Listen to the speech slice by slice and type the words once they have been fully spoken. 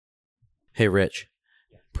Hey, Rich.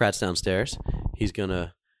 Pratt's downstairs. He's going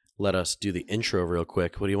to let us do the intro real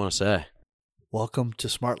quick. What do you want to say? Welcome to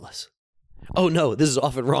Smartless. Oh, no, this is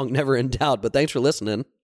often wrong, never in doubt, but thanks for listening.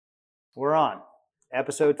 We're on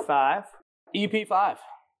episode 5. EP 5.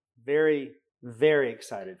 Very, very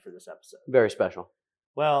excited for this episode. Very special.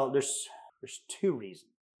 Well, there's two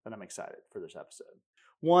reasons that I'm excited for this episode.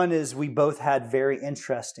 One is we both had very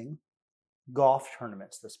interesting golf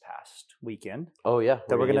tournaments this past weekend. Oh, yeah.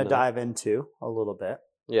 That we're going to dive into a little bit.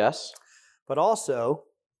 Yes. But also,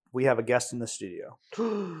 we have a guest in the studio.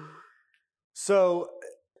 So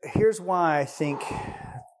here's why I think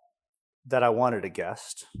that I wanted a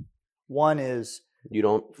guest. One is... You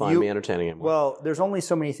don't find me entertaining anymore. Well, there's only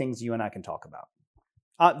so many things you and I can talk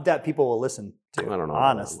about that people will listen to. I don't know.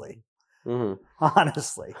 Honestly. Mm-hmm.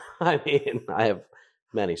 Honestly. I mean, I have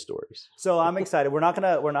many stories. So I'm excited. We're not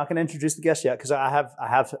gonna introduce the guest yet because I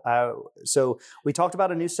have. So we talked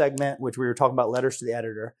about a new segment, which we were talking about letters to the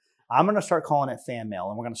editor. I'm gonna start calling it fan mail,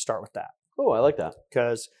 and we're gonna start with that. Oh, I like that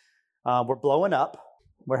because we're blowing up.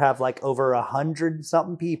 We have like over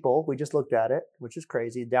 100-something people. We just looked at it, which is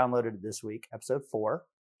crazy. Downloaded it this week, episode 4.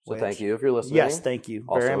 So thank you if you're listening. Yes, thank you.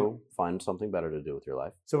 Also, find something better to do with your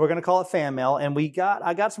life. So we're going to call it fan mail, and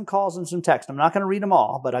I got some calls and some texts. I'm not going to read them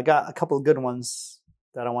all, but I got a couple of good ones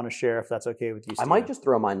that I want to share if that's okay with you, Steven. I might just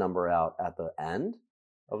throw my number out at the end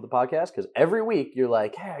of the podcast because every week you're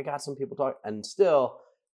like, hey, I got some people talking, and still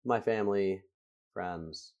my family,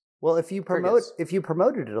 friends. Well, if you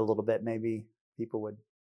promoted it a little bit, maybe people would.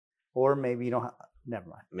 Or maybe you don't have, never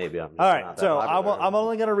mind. Maybe I'm just all right. So I'm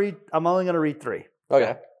only going to read 3.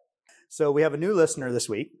 Okay. So we have a new listener this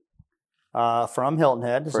week from Hilton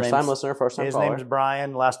Head. First time listener, first time caller. His name is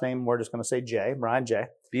Brian. Last name, we're just going to say J. Brian J.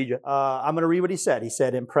 BJ. I'm going to read what he said. He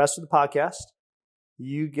said, impressed with the podcast.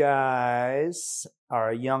 You guys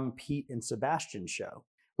are a young Pete and Sebastian show.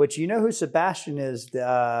 Which you know who Sebastian is,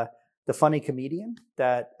 the funny comedian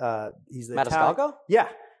that he's the Maniscalco? Yeah.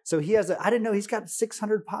 So he has I didn't know he's got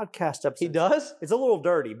 600 podcast episodes. He does? It's a little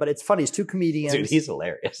dirty, but it's funny. It's 2 comedians. Dude, he's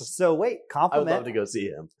hilarious. So wait, compliment. I would love to go see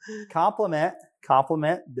him.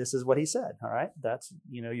 Compliment. This is what he said. All right. That's,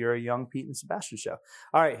 you're a young Pete and Sebastian show.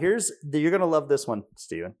 All right. You're going to love this one,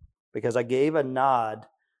 Steven, because I gave a nod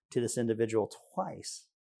to this individual twice.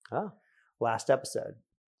 Last episode.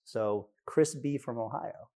 So Chris B from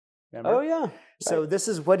Ohio. Remember? Oh, yeah. So This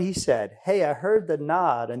is what he said. Hey, I heard the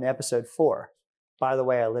nod in episode 4. By the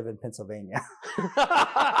way, I live in Pennsylvania.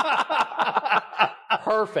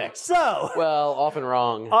 Perfect. So, well, often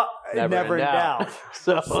wrong, never in doubt.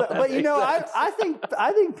 But I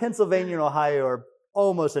think Pennsylvania and Ohio are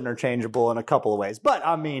almost interchangeable in a couple of ways. But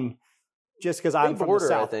I mean, just because I'm from the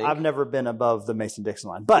South, I've never been above the Mason-Dixon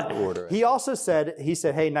line. But he also said,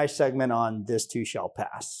 hey, nice segment on This Too Shall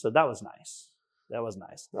Pass. So that was nice.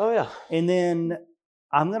 Oh yeah. And then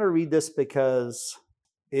I'm going to read this because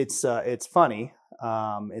it's funny.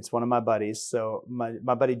 It's one of my buddies. So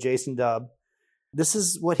my buddy Jason Dubb, this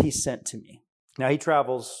is what he sent to me. Now he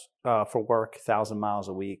travels for work 1,000 miles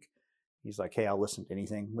a week. He's like, hey, I'll listen to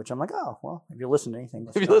anything, which I'm like, oh, well, if you listen to anything.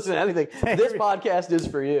 This podcast is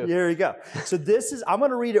for you. There you go. So I'm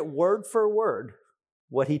going to read it word for word,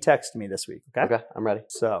 what he texted me this week. Okay, I'm ready.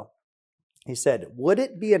 So he said, would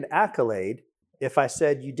it be an accolade if I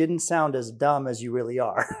said you didn't sound as dumb as you really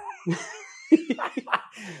are?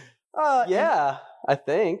 Yeah, I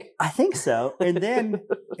think so. And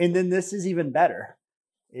then this is even better.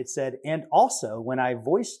 It said, and also when I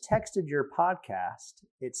voice texted your podcast,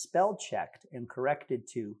 it spell checked and corrected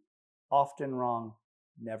to often wrong,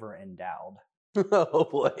 never endowed. Oh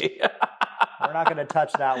boy. We're not going to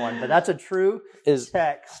touch that one, but that's a true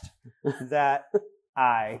text that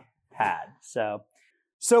I had. So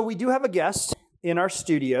we do have a guest in our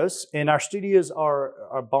studios, and our studios are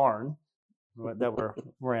our barn that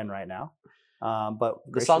we're in right now. But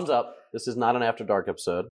the sun's up. This is not an After Dark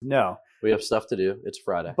episode. No. We have stuff to do. It's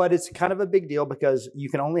Friday. But it's kind of a big deal because you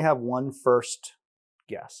can only have one first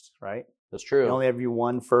guest, right? That's true. You only have your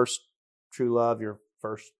one first true love, your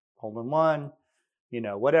first hole-in-one,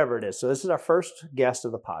 whatever it is. So this is our first guest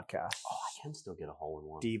of the podcast. Oh, I can still get a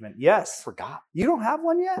hole-in-one. Steven. Yes. I forgot. You don't have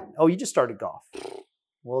one yet? Oh, you just started golf.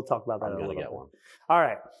 We'll talk about that in a little bit. I'm going to get one. All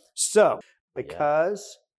right. So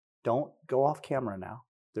because don't go off camera now.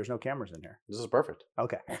 There's no cameras in here. This is perfect.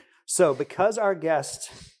 Okay. So because our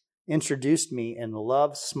guest introduced me and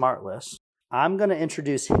loves Smartless, I'm going to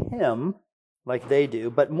introduce him like they do,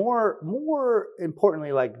 but more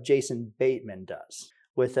importantly, like Jason Bateman does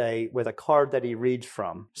with a card that he reads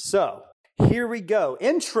from. So here we go.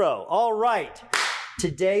 Intro. All right.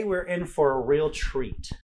 Today we're in for a real treat.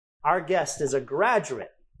 Our guest is a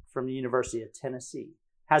graduate from the University of Tennessee,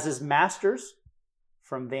 has his master's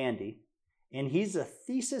from Vandy, and he's a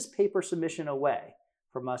thesis paper submission away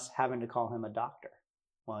from us having to call him a doctor.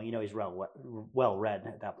 Well, he's well read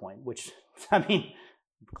at that point, which,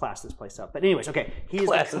 class this place up. But anyways, okay. He's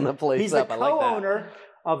the co-owner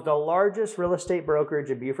of the largest real estate brokerage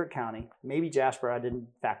in Beaufort County. Maybe Jasper. I didn't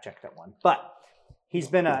fact check that one. But he's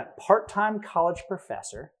been a part-time college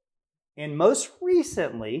professor. And most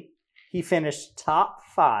recently, he finished top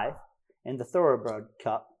 5 in the Thoroughbred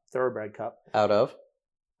Cup. Out of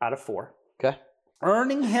 4. Okay.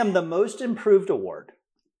 Earning him the Most Improved Award.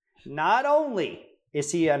 Not only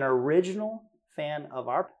is he an original fan of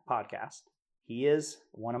our podcast, he is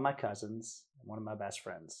one of my cousins, one of my best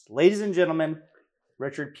friends. Ladies and gentlemen,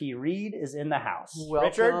 Richard P. Reed is in the house.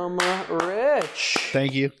 Welcome, Rich.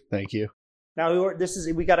 Thank you. Now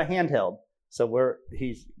we got a handheld, so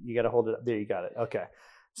you got to hold it up. There, you got it. Okay.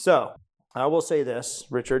 So I will say this,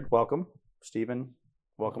 Richard, welcome. Stephen,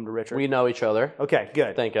 welcome to Richard. We know each other. Okay,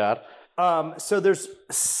 good. Thank God. So there's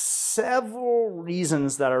several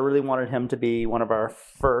reasons that I really wanted him to be one of our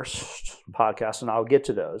first podcasts, and I'll get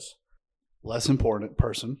to those. Less important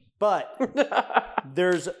person. But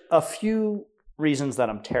there's a few reasons that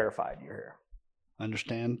I'm terrified you're here.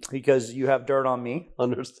 Understand? Because you have dirt on me.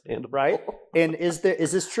 Understandable. Right? And is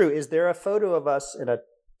this true? Is there a photo of us in a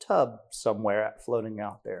tub somewhere floating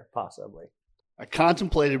out there, possibly? I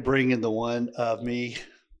contemplated bringing the one of me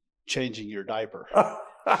changing your diaper.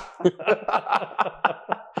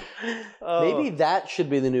 Maybe that should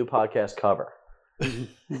be the new podcast cover.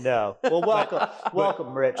 No. Well,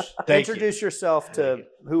 welcome, Rich. Introduce yourself to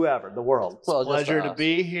whoever, the world. It's a pleasure to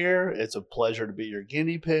be here. It's a pleasure to be your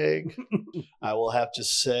guinea pig. I will have to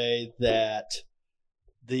say that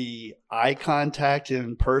the eye contact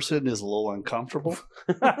in person is a little uncomfortable.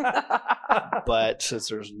 But since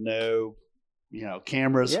there's no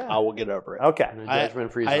cameras, I will get over it. Okay.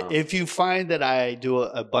 Judgment-free zone. If you find that I do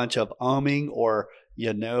a bunch of umming or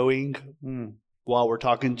knowing while we're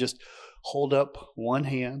talking, just hold up one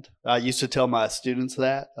hand. I used to tell my students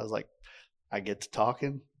that. I was like, I get to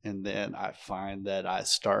talking, and then I find that I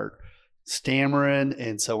start stammering.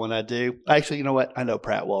 And so when I do, actually, you know what? I know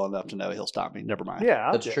Pratt well enough to know he'll stop me. Never mind.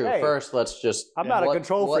 Yeah, that's true. Hey, first, let's just. I'm not a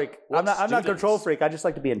control freak. I'm not a control freak. I just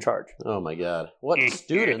like to be in charge. Oh my God! What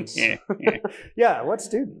students? Yeah, what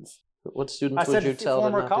students? What students would you tell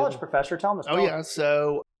them? Former college professor. Tell them. Oh yeah.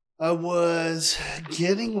 So I was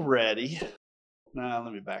getting ready. Now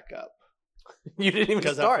let me back up. You didn't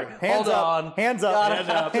even start. Hands up. Hands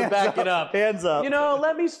up. Back it up. Hands up.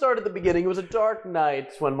 Let me start at the beginning. It was a dark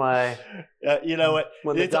night when my...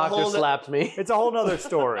 When the doctor slapped me. It's a whole nother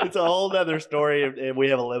story. It's a whole nother story, and we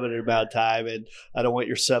have a limited amount of time, and I don't want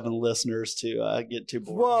your 7 listeners to get too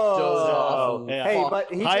bored. Whoa. Yeah. Hey,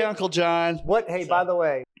 but hi, Uncle John. By the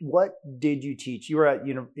way, what did you teach? You were at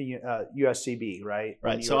USCB, right?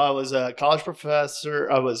 Right. So I was a college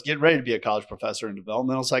professor. I was getting ready to be a college professor in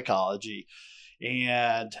developmental psychology.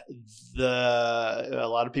 And a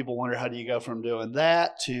lot of people wonder, how do you go from doing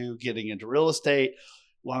that to getting into real estate?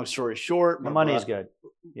 Long story short, the money's good.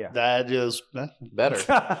 Yeah, that is better.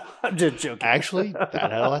 I'm just joking. Actually, that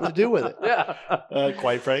had a lot to do with it. Yeah,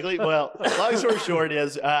 quite frankly. Well, long story short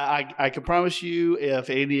is, I can promise you, if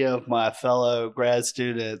any of my fellow grad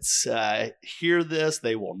students hear this,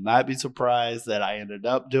 they will not be surprised that I ended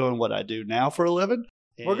up doing what I do now for a living.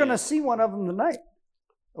 We're going to see one of them tonight.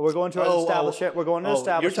 We're going to an establishment. We're going to an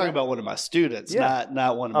establishment. You're talking about one of my students,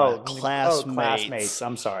 not one of my classmates. Classmates.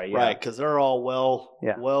 I'm sorry. Yeah. Right, because they're all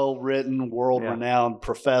well-written, world-renowned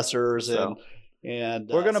professors, and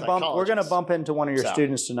we're going to bump into one of your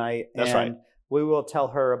students tonight. That's right. We will tell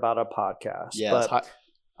her about a podcast. Yes.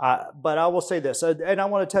 But I will say this, and I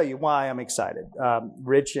want to tell you why I'm excited.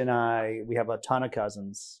 Rich and we have a ton of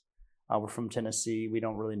cousins. We're from Tennessee. We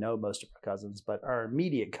don't really know most of our cousins, but our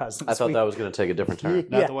immediate cousins. I thought that was going to take a different turn.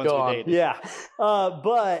 Not the ones we dated. Yeah.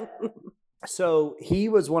 But so he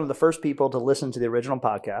was one of the first people to listen to the original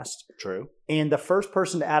podcast. True. And the first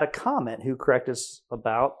person to add a comment who corrected us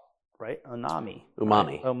about, Umami.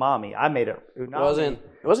 I made it. It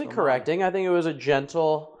wasn't correcting. I think it was a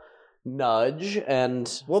gentle nudge. And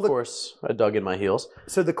of course, I dug in my heels.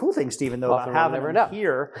 So the cool thing, Stephen, though, about having him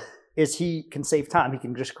here is he can save time. He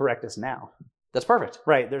can just correct us now. That's perfect.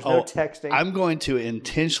 Right. There's no texting. I'm going to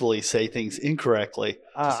intentionally say things incorrectly.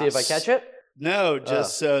 To see if I catch it? No,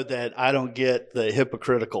 just so that I don't get the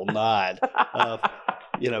hypocritical nod of,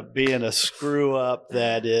 being a screw up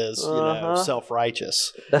that is,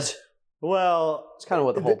 self-righteous. That's kind of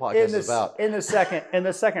what the whole podcast is about. And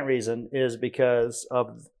the second reason is because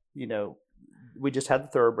of, we just had the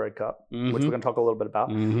Thoroughbred Cup, which we're going to talk a little bit about,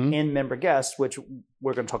 and member guests, which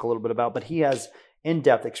we're going to talk a little bit about. But he has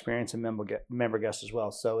in-depth experience and member guests as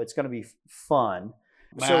well. So it's going to be fun.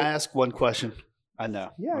 May So, I ask one question? I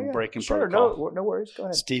know. I'm breaking sure. protocol. No worries. Go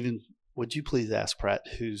ahead. Stephen, would you please ask Pratt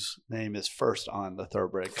whose name is first on the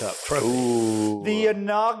Thoroughbred Cup trophy? Ooh. The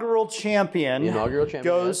inaugural champion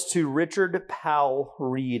goes to Richard Powell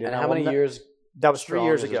Reed. And how many years? That was 3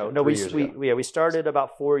 years ago. No, we started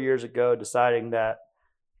about 4 years ago, deciding that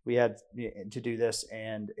we had to do this,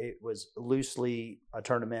 and it was loosely a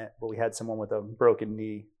tournament where we had someone with a broken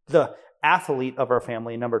knee. The athlete of our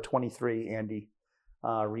family, number 23, Andy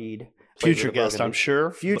Reed. Future guest, I'm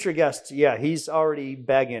sure. Future guest, yeah. He's already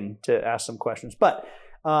begging to ask some questions. But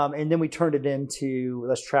and then we turned it into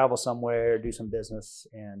let's travel somewhere, do some business,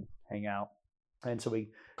 and hang out. And so we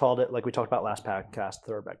called it, like we talked about last podcast,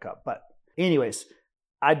 Thoroughbred Cup. But anyways,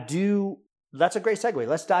 that's a great segue.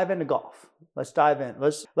 Let's dive into golf. Let's dive in.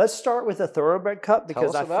 Let's start with the Thoroughbred Cup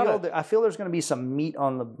because I feel there's going to be some meat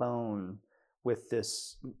on the bone with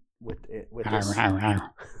this. With this.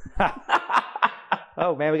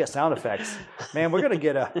 Oh man, we got sound effects. Man, we're gonna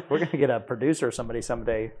get a producer or somebody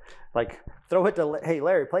someday. Like throw it to hey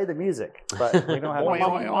Larry, play the music. But we don't have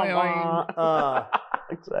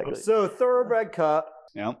exactly. So Thoroughbred Cup.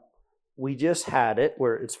 Yep. We just had it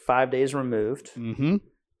where it's 5 days removed. Mm-hmm.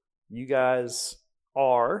 You guys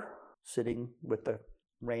are sitting with the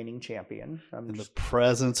reigning champion. In the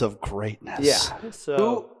presence of greatness. Yeah.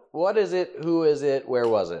 So what is it? Who is it? Where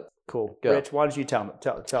was it? Cool. Go. Rich, why don't you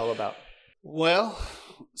tell about? Well,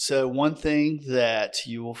 so one thing that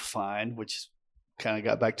you will find, which kind of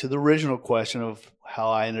got back to the original question of how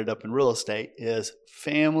I ended up in real estate, is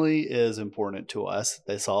family is important to us.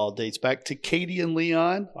 This all dates back to Katie and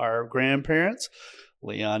Leon, our grandparents.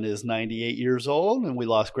 Leon is 98 years old, and we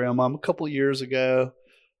lost grandmom a couple of years ago,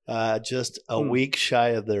 just a week shy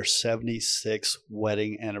of their 76th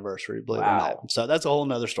wedding anniversary, believe it or not. So that's a whole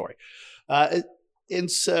nother story. And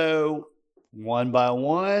so one by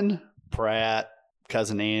one, Pratt,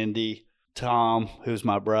 cousin Andy, Tom, who's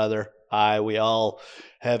my brother, we all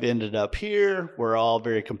have ended up here. We're all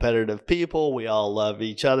very competitive people. We all love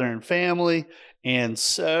each other and family. And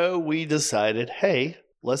so we decided, hey,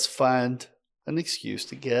 let's find an excuse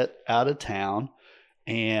to get out of town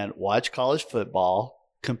and watch college football,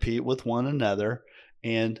 compete with one another,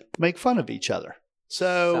 and make fun of each other.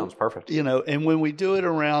 So sounds perfect. And when we do it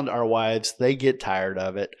around our wives, they get tired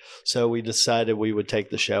of it. So we decided we would take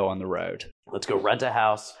the show on the road. Let's go rent a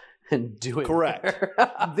house and do it. Correct.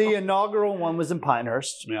 The inaugural one was in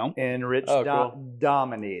Pinehurst, and Rich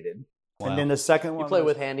dominated. Wow. And then the second one, you play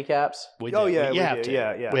with handicaps. We do.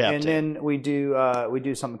 And then we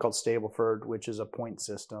do something called Stableford, which is a point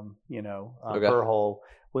system. Per hole.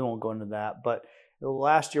 We won't go into that, but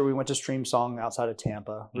last year we went to Stream Song outside of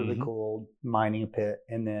Tampa, really cool mining pit,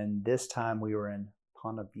 and then this time we were in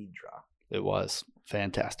Ponte Vedra. It was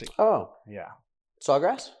fantastic. Oh yeah,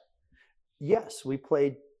 Sawgrass. Yes, we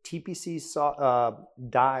played TPC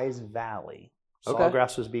Dyes Valley.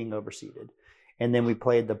 Sawgrass was being overseeded. And then we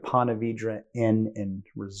played the Ponte Vedra Inn and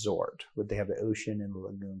Resort, where they have the ocean and the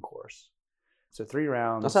lagoon course. So 3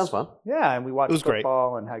 rounds. That sounds fun. Yeah, and we watched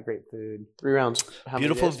football and had great food. 3 rounds.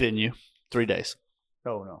 Beautiful venue. 3 days.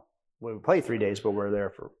 Oh, no. We played 3 days, but we're there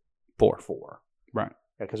for 4. Right.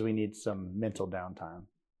 Yeah, because we need some mental downtime.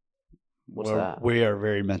 What's that? We are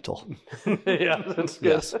very mental. Yeah, that's good.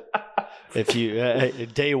 Yes. If you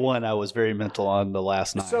day one, I was very mental on the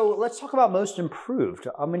last night. So let's talk about most improved.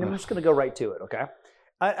 I mean, I'm just going to go right to it. Okay.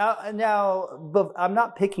 But I'm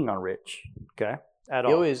not picking on Rich. Okay. At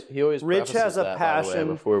all. He always. Rich has a passion. By the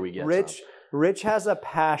way, before we get Rich has a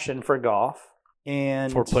passion for golf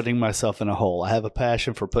and for putting myself in a hole. I have a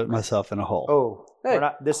passion for putting myself in a hole. Oh, hey.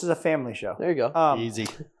 This is a family show. There you go. Easy.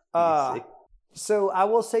 So I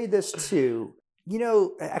will say this too.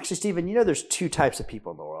 Actually, Stephen, there's 2 types of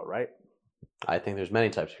people in the world, right? I think there's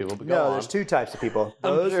many types of people. But there's 2 types of people.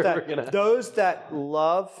 Those that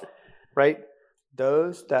love, right?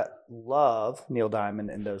 Those that love Neil Diamond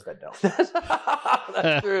and those that don't.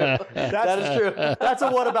 That's true. That is true. That's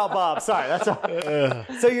a what about Bob? Sorry.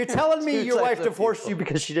 So you're telling me your wife divorced you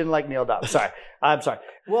because she didn't like Neil Diamond? Sorry. I'm sorry.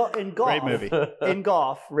 Well, in golf, great movie. In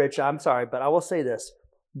golf, Rich, I'm sorry, but I will say this: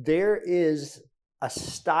 there is a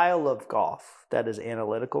style of golf that is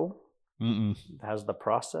analytical. Has the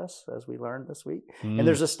process, as we learned this week. And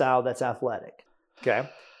there's a style that's athletic. Okay.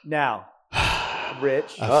 Now,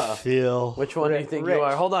 Rich. I feel. Which one do you think you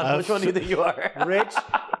are? Hold on. Which one do you think you are? Rich.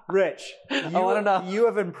 I want to know. You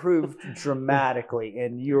have improved dramatically,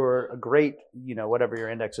 and you're a great, whatever your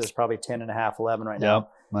index is, probably 10.5, 11 right now.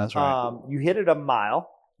 Yep, that's right. You hit it a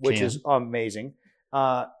mile, which is amazing.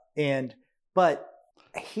 But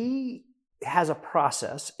he has a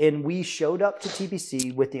process, and we showed up to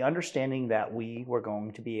TPC with the understanding that we were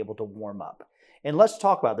going to be able to warm up. And let's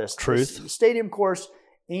talk about this. Truth. This stadium course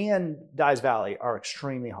and Dyes Valley are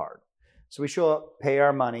extremely hard. So we show up, pay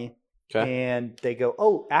our money, and they go,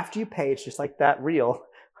 oh, after you pay, it's just like that reel.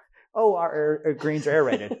 Oh, our greens are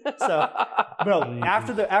aerated. So no,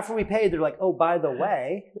 after we paid, they're like, oh, by the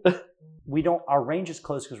way, our range is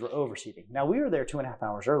closed because we're overseeding. Now we were there 2.5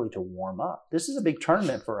 hours early to warm up. This is a big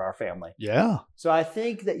tournament for our family. Yeah. So I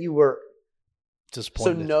think that you were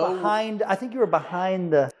disappointed. behind. I think you were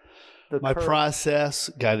behind the My curve. process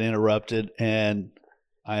got interrupted, and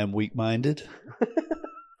I am weak-minded.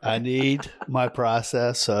 I need my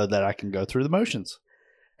process so that I can go through the motions.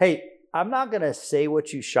 Hey, I'm not going to say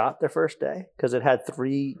what you shot the first day because it had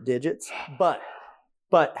 3 digits, but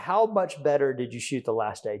how much better did you shoot the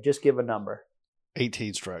last day? Just give a number.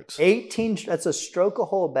 18 strokes. 18, that's a stroke a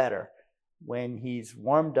hole better when he's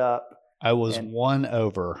warmed up. I was 1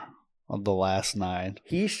 over on the last 9.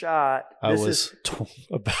 He shot. I was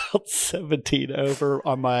about 17 over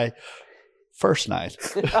on my first night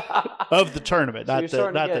of the tournament,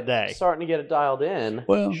 So not the day. Starting to get it dialed in.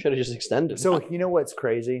 Well, You should have just extended. So you know what's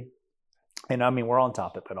crazy? And I mean, we're on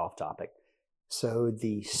topic, but off topic. So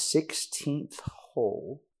the 16th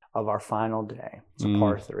hole of our final day, it's a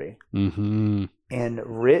par 3. Mm-hmm. And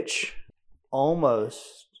Rich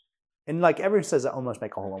almost, and like everyone says, I almost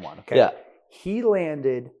make a hole in one. Okay. Yeah. He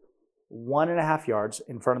landed 1.5 yards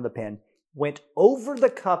in front of the pin, went over the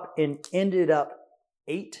cup, and ended up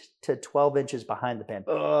 8 to 12 inches behind the pin.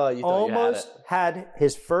 Oh, you thought Almost you had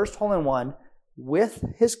his first hole in one with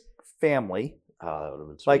his family. Oh, that would have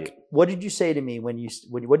been sweet. Like, what did you say to me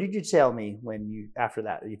what did you tell me after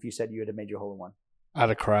that, if you said you had made your hole in one? I'd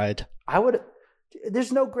have cried. I would.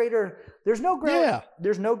 There's no greater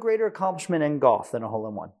accomplishment in golf than a hole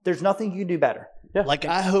in one. There's nothing you can do better. Yeah. Like,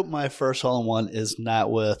 I hope my first hole in one is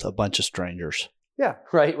not with a bunch of strangers. Yeah.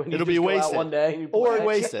 Right. When you It'll just be go out wasted. one day and you Or play.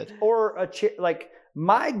 wasted. Or like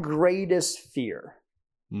my greatest fear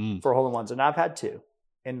for hole in ones, and I've had 2,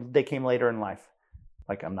 and they came later in life.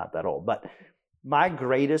 Like, I'm not that old, but my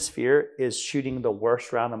greatest fear is shooting the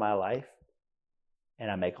worst round of my life, and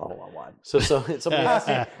I make a hole in one. So somebody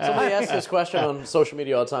asks this question on social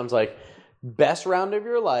media all the time. It's like, best round of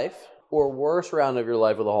your life or worst round of your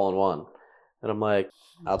life with a hole in one? And I'm like,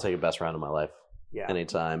 I'll take a best round of my life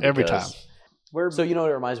anytime. Every time. So you know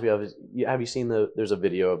what it reminds me of is, have you seen there's a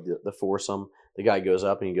video of the foursome? The guy goes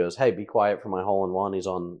up and he goes, hey, be quiet for my hole in one. He's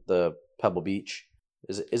on the Pebble Beach.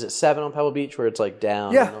 Is it 7 on Pebble Beach where it's like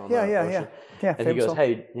down? Yeah. And he goes,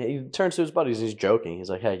 hey, he turns to his buddies and he's joking. He's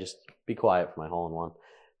like, hey, just be quiet for my hole in one.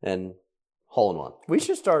 And hole in one. We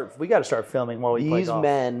got to start filming while we play These golf.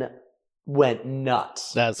 men went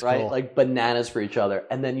nuts. That's right? cool. Like bananas for each other.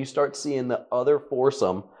 And then you start seeing the other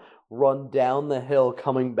foursome run down the hill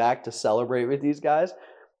coming back to celebrate with these guys.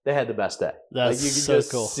 They had the best day. That's like you could so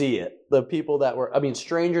just cool. see it. The people that were,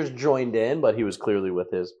 strangers joined in, but he was clearly with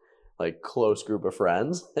his like close group of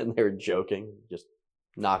friends, and they were joking. Just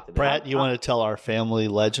knocked it Brett, out. you want to tell our family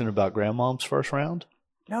legend about Grandmom's first round?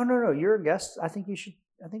 No. You're a guest. I think you should.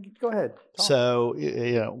 Go ahead. Talk. So,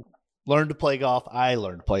 learned to play golf. I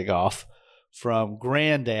learned to play golf from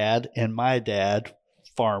Granddad and my dad,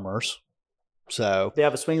 farmers. So They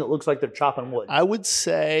have a swing that looks like they're chopping wood. I would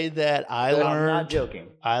say that I'm not joking.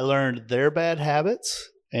 I learned their bad habits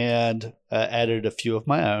and added a few of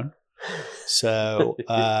my own. So,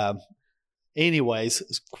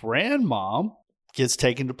 anyways, Grandmom gets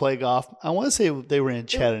taken to play golf. I want to say they were in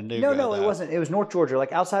Chattanooga. No, it wasn't. It was North Georgia,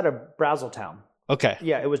 like outside of Brazeltown. Okay.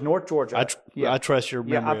 Yeah, it was North Georgia. I trust your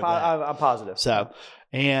memory of that. I'm positive. So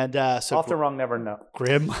Often wrong, never know.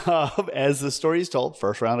 Grandma, as the story is told,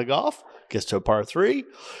 first round of golf, gets to a par 3.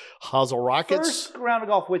 Hazel Rockets. First round of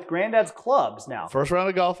golf with Granddad's clubs now. First round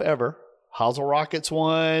of golf ever. Hazel Rockets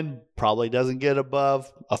won. Probably doesn't get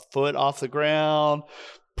above a foot off the ground.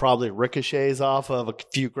 Probably ricochets off of a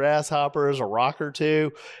few grasshoppers, a rock or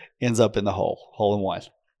two. Ends up in the hole in one.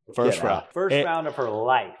 First round. First round of her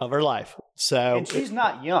life. Of her life. So, and she's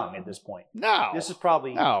not young at this point. No. This is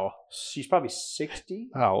probably. No. She's probably 60.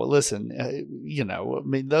 Oh, listen,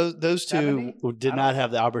 those two 70? did not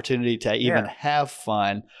have the opportunity to even have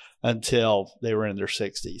fun until they were in their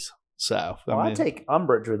 60s. So, I take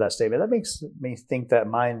umbrage with that statement. That makes me think that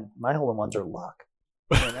my hole-in-ones are luck.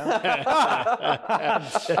 You know?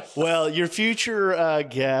 Well, your future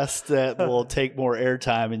guest that will take more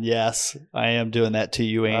airtime, and yes, I am doing that to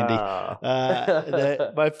you, Andy.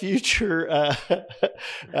 My future,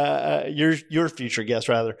 your future guest,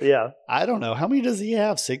 rather. Yeah. I don't know. How many does he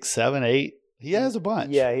have? 6, 7, 8? He has a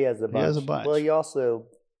bunch. Yeah, he has a bunch. He has a bunch. Well, he also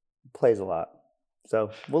plays a lot.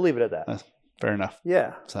 So we'll leave it at that. Fair enough.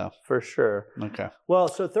 Yeah, So for sure. okay. Well,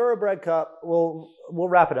 so Thoroughbred Cup, we'll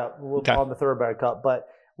wrap it up on the Thoroughbred Cup, but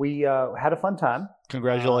we had a fun time.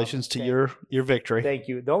 Congratulations to your victory. Thank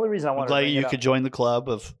you. The only reason I I'm wanted glad to bring you it could up, join the club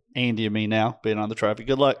of Andy and me now, being on the trophy.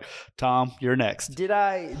 Good luck, Tom. You're next. did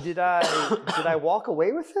I walk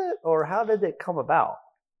away with it, or how did it come about?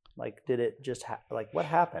 Like, did it just what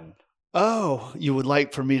happened? Oh, you would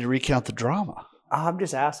like for me to recount the drama I'm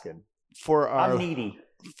just asking. I'm needy.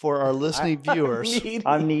 For our listening viewers?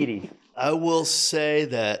 I'm needy. I will say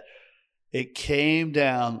that it came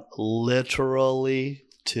down literally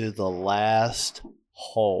to the last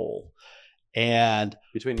hole, and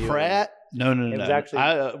between you Pratt. No. It was actually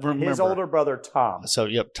I remember his older brother, Tom. So,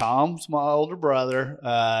 yep, Tom's my older brother,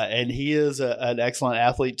 and he is an excellent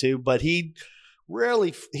athlete too. But he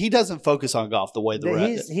doesn't focus on golf the way the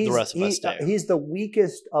rest of us do. He's the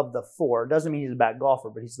weakest of the four. Doesn't mean he's a bad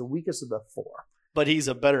golfer, but he's the weakest of the four. But he's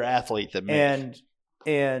a better athlete than me.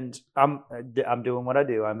 And I'm doing what I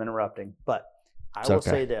do. I'm interrupting, but I will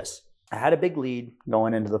say this: I had a big lead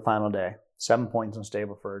going into the final day, 7 points on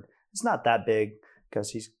Stableford. It's not that big because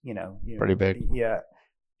he's pretty big. Yeah,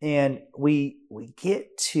 and we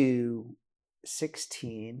get to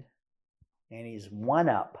 16, and he's one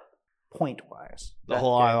up point wise. The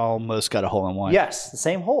hole I almost got a hole in one. Yes, the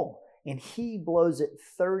same hole, and he blows it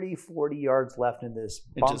 30, 40 yards left in this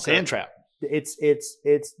bunker. Into sand trap. It's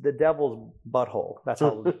the devil's butthole.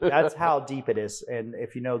 That's how deep it is. And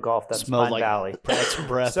if you know golf, that's Pine Valley. Pratt's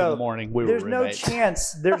breath in the morning. There's no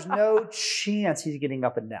chance he's getting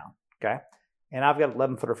up and down. Okay, and I've got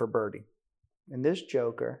 11-footer for birdie, and this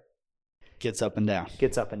joker gets up and down,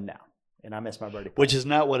 and I miss my birdie. Which is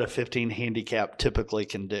not what a 15 handicap typically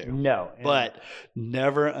can do. No, but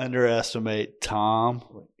never underestimate Tom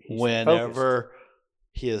whenever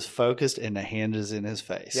he is focused and the hand is in his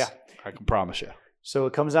face. Yeah. I can promise you. So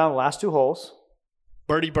it comes down to the last two holes.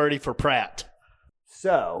 Birdie for Pratt.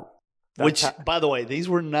 So. Which, by the way, these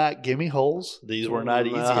were not gimme holes. These were not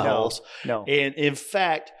easy holes. No. And in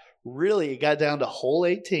fact, really, it got down to hole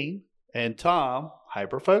 18, and Tom,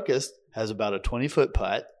 hyper-focused, has about a 20-foot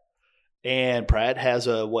putt. And Pratt has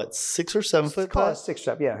a, 6 or 7 foot putt? 6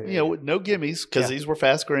 step, yeah. No gimmies because these were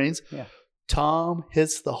fast greens. Yeah. Tom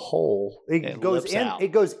hits the hole. It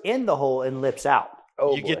goes in the hole and lips out.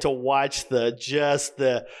 Oh, you get to watch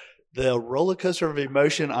the roller coaster of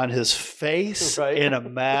emotion on his face in a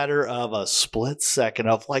matter of a split second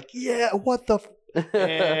of like, yeah, what the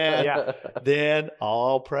and then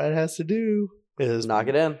all Pratt has to do is knock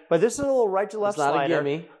it in. But this is a little right to left slider. Not a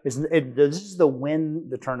gimme. This is the win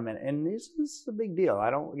the tournament, and this is a big deal. I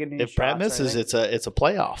don't get any. If Pratt misses, it's a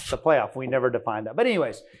playoff. It's a playoff. We never defined that. But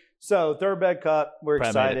anyways, so Thoroughbred Cup, we're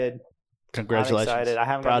excited. Congratulations! I'm excited. I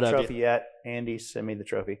haven't got the trophy yet. Andy sent me the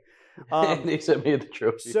trophy. Andy sent me the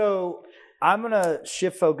trophy. So I'm gonna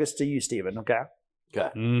shift focus to you, Stephen. Okay.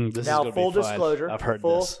 Okay. This now, is full be fun. disclosure. I've heard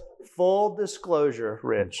this. Full disclosure,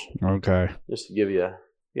 Rich. Okay. Just to give you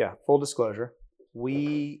full disclosure.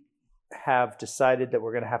 We have decided that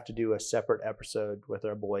we're going to have to do a separate episode with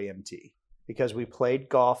our boy MT because we played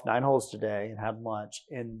golf 9 holes today and had lunch,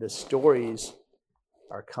 and the stories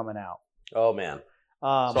are coming out. Oh man. So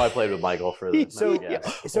I played with Michael for the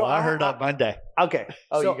So I heard on Monday. Okay.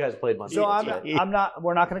 Oh, you guys played Monday. So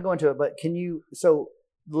we're not going to go into it, but so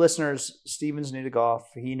listeners, Steven's new to golf.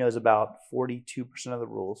 He knows about 42% of the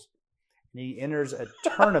rules. And he enters a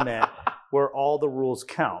tournament where all the rules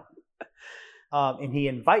count. And he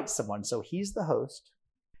invites someone. So he's the host.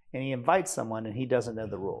 And he invites someone and he doesn't know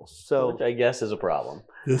the rules. So which I guess is a problem.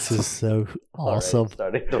 This is so awesome.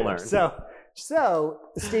 Starting to learn. So,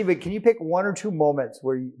 Steven, can you pick 1 or 2 moments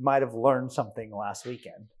where you might have learned something last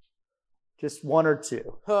weekend? Just 1 or 2.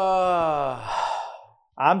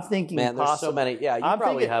 I'm thinking there's so many. Yeah, you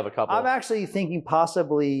probably have a couple. I'm actually thinking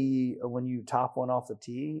possibly when you top one off the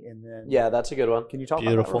tee and then. Yeah, that's a good one. Can you talk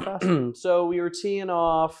about that real fast? So we were teeing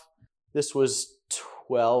off. This was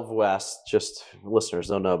 12 West. Just listeners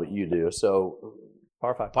don't know, but you do. So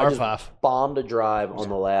par 5. Par 5. Bombed a drive on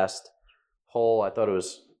the last hole. I thought it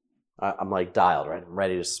was. I'm like dialed, right? I'm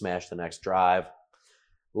ready to smash the next drive.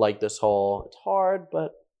 Like this hole. It's hard,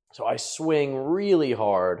 but so I swing really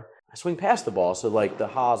hard. I swing past the ball, so like the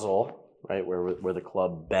hosel, right, where the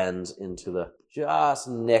club bends into just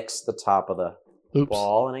nicks the top of the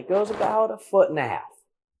ball, and it goes about 1.5 foot.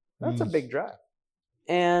 That's a big drive.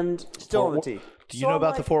 And still on the tee. Do you know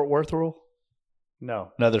about the Fort Worth rule?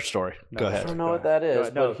 No. Another story. Go ahead. I don't know what that is,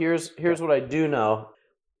 but here's what I do know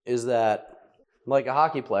is that, like a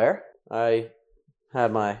hockey player, I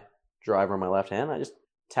had my driver in my left hand. I just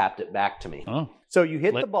tapped it back to me. Oh. So you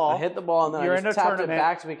hit the ball. I hit the ball and then You're I in a just tapped it tournament.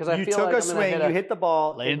 back to me because I You feel took like a I'm gonna swing. hit You hit the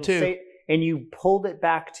ball. Lane two. And you pulled it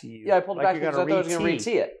back to you. Yeah, I pulled it back because I thought I was going to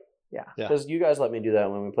re-tee it. Yeah. Because you guys let me do that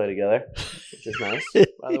when we play together, which is nice,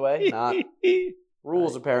 by the way. Not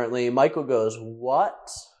rules, apparently. Michael goes, what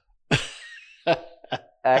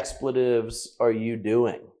expletives are you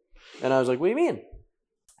doing? And I was like, what do you mean?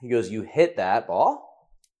 He goes, you hit that ball.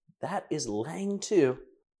 That is lane 2.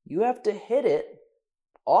 You have to hit it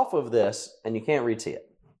off of this, and you can't re-tee it.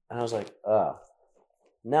 And I was like,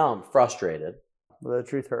 now I'm frustrated. Well, the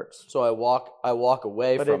truth hurts. So I walk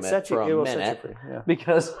away from it for a minute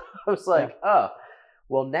because I was like,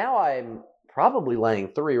 well, now I'm probably laying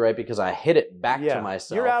 3, right? Because I hit it back to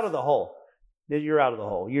myself. You're out of the hole. You're out of the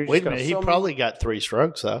hole. You're just Wait a minute. He probably got 3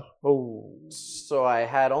 strokes, though. Oh. So I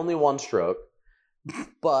had only 1 stroke,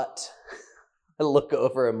 but I look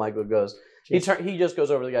over and Michael goes, he just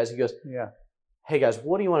goes over to the guys. He goes, hey, guys,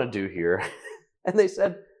 what do you want to do here? And they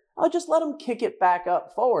said, I'll just let him kick it back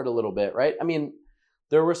up forward a little bit, right? I mean,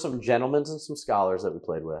 there were some gentlemen and some scholars that we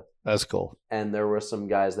played with. That's cool. And there were some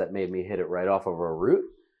guys that made me hit it right off of a root,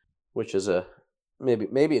 which is a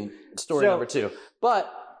maybe story number 2.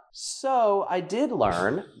 But so I did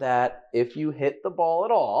learn that if you hit the ball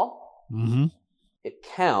at all, it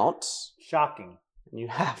counts. Shocking. And you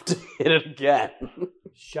have to hit it again.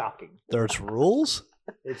 Shocking. There's rules?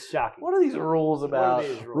 It's shocking. What are these rules about?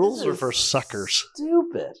 Rules are for suckers.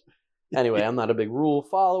 Stupid. Anyway, I'm not a big rule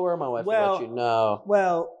follower. My wife will let you know.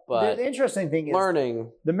 Well, but the interesting thing is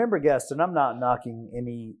learning. The member guests, and I'm not knocking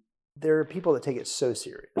any, there are people that take it so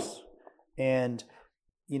serious. And,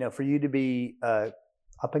 you know, for you to be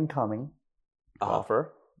up and coming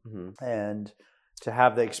golfer and to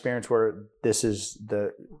have the experience where this is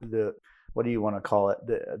the what do you want to call it?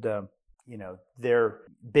 The you know, their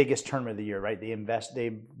biggest tournament of the year, right? They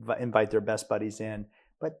invite their best buddies in.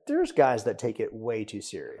 But there's guys that take it way too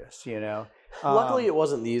serious, you know. Luckily, it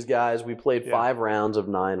wasn't these guys. We played 5 rounds of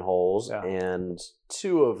 9 holes, and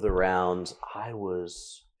 2 of the rounds, I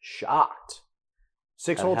was shocked.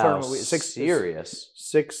 6-hole tournament. Serious.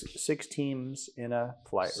 Six teams in a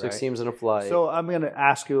flight, right? 6 teams in a flight. So I'm going to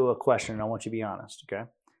ask you a question, and I want you to be honest, okay?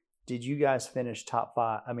 Did you guys finish top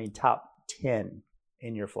 10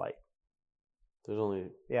 in your flight? There's only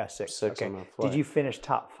 6 okay. On the flight. Did you finish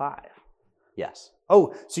top 5? Yes.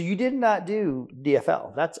 Oh, so you did not do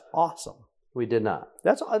DFL. That's awesome. We did not.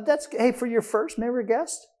 That's hey, for your first member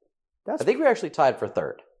guest, I think we actually tied for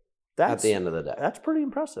 3rd at the end of the day. That's pretty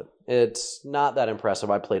impressive. It's not that impressive.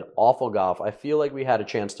 I played awful golf. I feel like we had a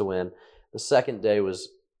chance to win. The second day was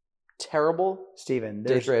terrible. Steven,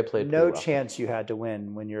 there's no chance you had to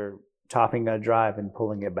win when you're topping a drive and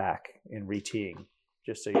pulling it back and re-teeing,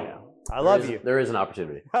 just so you know. I love you. There is an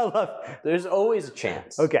opportunity. I love you. There's always a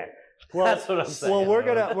chance. Okay. Well, that's what I'm saying. Well, we're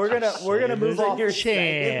gonna move on. Your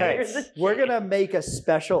chance. Hey, we're gonna make a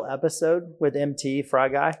special episode with MT Fry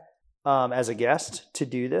Guy as a guest to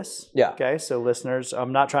do this. Yeah. Okay. So listeners,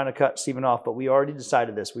 I'm not trying to cut Steven off, but we already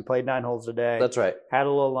decided this. We played 9 holes today. That's right. Had a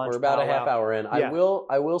little lunch. We're about a half hour in. Yeah.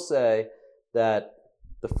 I will say that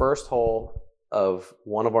the first hole of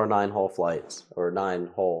one of our 9-hole flights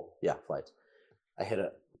flights, I hit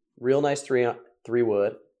a real nice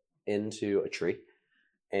 3-wood into a tree.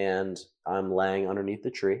 And I'm laying underneath the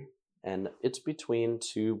tree, and it's between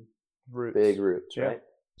 2 big roots, right?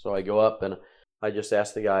 So I go up, and I just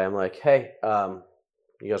ask the guy, I'm like, hey,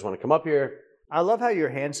 you guys want to come up here? I love how your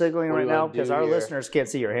hand signaling right now, because our listeners can't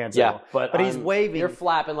see your hand signal. Yeah, but he's waving. You're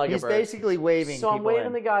flapping like a bird. He's basically waving. So I'm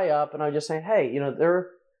waving the guy up, and I'm just saying, hey, you know,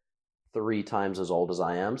 they're 3 times as old as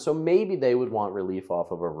I am, so maybe they would want relief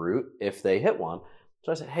off of a root if they hit one.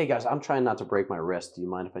 So I said, hey, guys, I'm trying not to break my wrist. Do you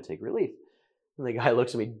mind if I take relief? And the guy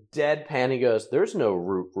looks at me deadpan. He goes, there's no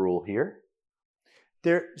root rule here.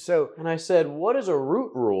 And I said, what is a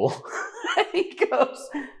root rule? And he goes,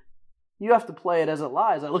 you have to play it as it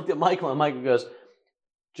lies. I looked at Michael, and Michael goes,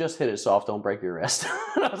 just hit it soft. Don't break your wrist.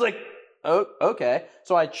 And I was like, oh, okay.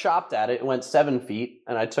 So I chopped at it. It went 7 feet,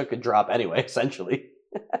 and I took a drop anyway, essentially.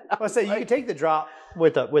 I said, you can take the drop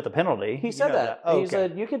with a penalty. He said that. He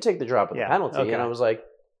said, you can take the drop with a penalty. Okay. And I was like,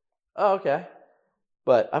 oh, okay.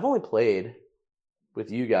 But I've only played with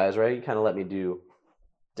you guys, right? You kind of let me do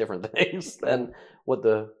different things than what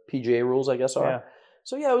the PGA rules, I guess, are. Yeah.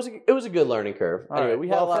 So yeah, it was a good learning curve. All anyway, we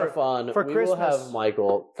had a lot of fun. We will have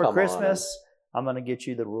Michael for Christmas. I'm going to get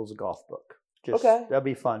you the rules of golf book. That'll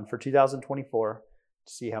be fun for 2024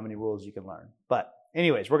 to see how many rules you can learn. But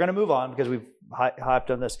anyways, we're going to move on because we've hyped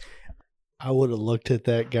on this. I would have looked at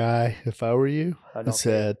that guy if I were you and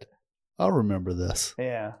said, I'll remember this.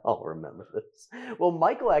 Yeah. I'll remember this. Well,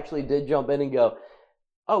 Michael actually did jump in and go,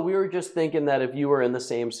 oh, we were just thinking that if you were in the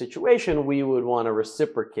same situation, we would want to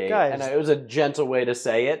reciprocate. Guys, and it was a gentle way to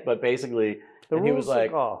say it, but basically, the and he was rules like,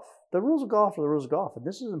 of golf. The rules of golf are the rules of golf, and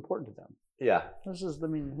this is important to them. yeah. This is, I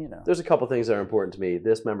mean, you know. There's a couple things that are important to me.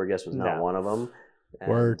 This member guest was not one of them. And,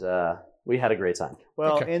 Word. We had a great time.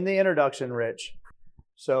 Well, Okay. in the introduction, Rich,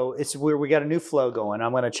 so it's where we got a new flow going.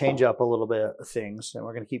 I'm going to change up a little bit of things, and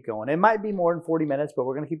we're going to keep going. It might be more than 40 minutes, but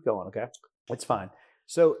we're going to keep going, okay? It's fine.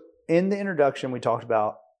 So in the introduction, we talked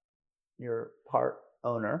about your part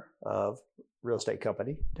owner of real estate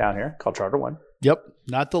company down here called Charter One. Yep.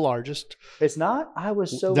 Not the largest. It's not? I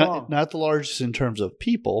was so wrong. Not the largest in terms of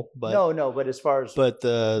people, but No, but as far as... but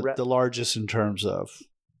the largest in terms of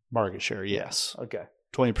market share, yes. Okay.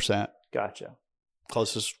 20%. Gotcha.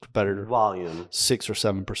 Closest competitor, Volume. 6 or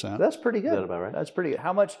 7%. That's pretty good. Is that about right? That's pretty good.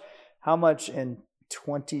 How much in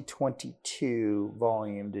 2022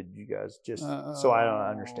 volume did you guys just, so I don't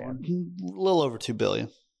understand? A little over $2 billion.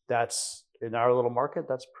 That's, in our little market,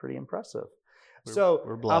 that's pretty impressive.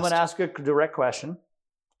 We're blessed. I'm going to ask a direct question.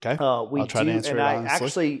 Okay. We I'll try to answer and it I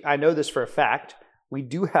honestly. I know this for a fact. We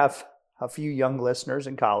do have a few young listeners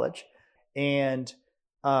in college, and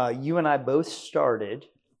you and I both started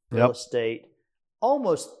real estate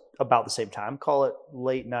almost about the same time. Call it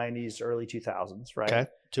late 90s, early 2000s, right? Okay.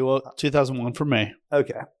 2001 for me.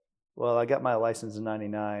 Okay. Well, I got my license in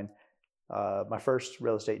 99. My first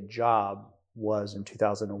real estate job was in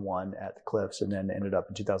 2001 at the Cliffs, and then ended up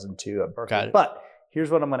in 2002 at Berkeley. Got it. But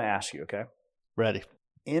here's what I'm going to ask you, okay? Ready.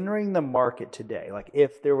 Entering the market today, like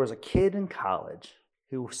if there was a kid in college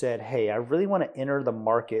who said, hey, I really want to enter the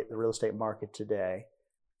market, the real estate market today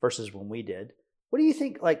versus when we did, what do you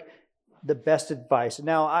think, like, the best advice?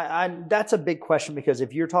 Now, I that's a big question, because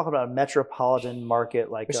if you're talking about a metropolitan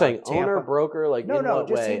market, like You're saying Tampa, owner, broker, like in what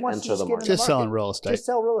just way he wants to enter the just get in market? Just selling market. real estate. Just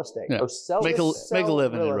sell real estate. Yeah. Oh, sell Make a Sell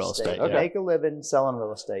living in real estate. Okay. Make a living selling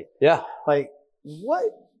real estate. Yeah. Like, what,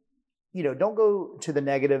 don't go to the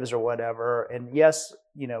negatives or whatever. And yes,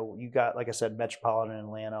 you got, like I said, metropolitan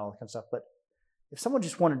Atlanta, all that kind of stuff. But if someone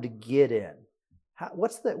just wanted to get in,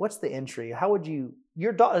 what's the entry? How would you,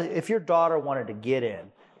 if your daughter wanted to get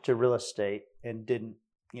in to real estate and didn't,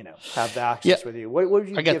 have access with you, what would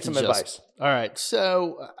you give some advice? All right.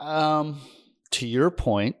 So, to your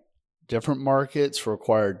point, different markets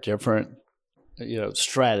require different,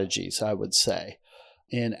 strategies, I would say.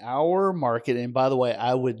 In our market, and by the way,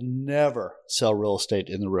 I would never sell real estate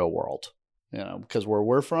in the real world, because where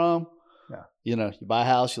we're from, you buy a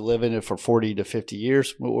house, you live in it for 40 to 50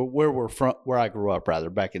 years. Where we're from, where I grew up, rather,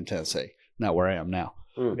 back in Tennessee, not where I am now.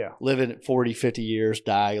 Yeah. Live in it 40, 50 years,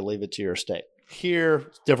 die, leave it to your estate.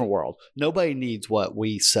 Here, different world. Nobody needs what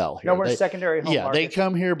we sell here. No, we're in a secondary home market. They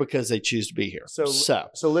come here because they choose to be here.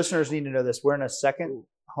 So listeners need to know this. We're in a second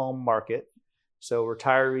home market. So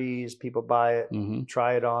retirees, people buy it,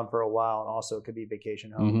 try it on for a while, and also it could be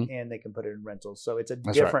vacation home, and they can put it in rentals. So it's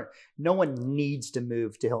different. Right. No one needs to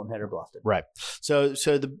move to Hilton Head or Bluffton. Right. So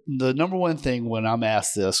the number one thing when I'm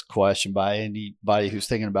asked this question by anybody who's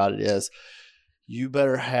thinking about it is, you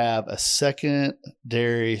better have a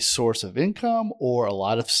secondary source of income or a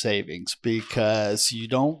lot of savings, because you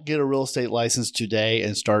don't get a real estate license today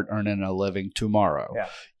and start earning a living tomorrow. Yeah.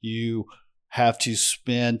 You have to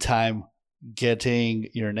spend time getting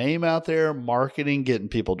your name out there, marketing, getting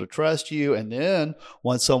people to trust you. And then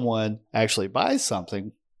once someone actually buys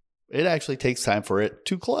something, it actually takes time for it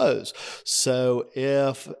to close. So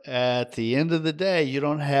if at the end of the day, you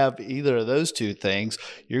don't have either of those two things,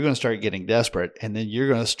 you're going to start getting desperate, and then you're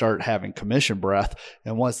going to start having commission breath.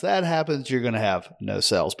 And once that happens, you're going to have no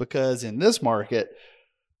sales, because in this market,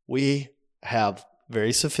 we have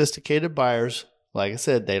very sophisticated buyers. Like I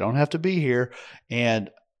said, they don't have to be here. And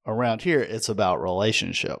around here, it's about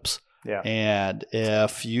relationships. Yeah. And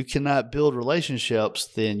if you cannot build relationships,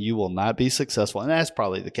 then you will not be successful. And that's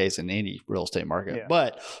probably the case in any real estate market. Yeah.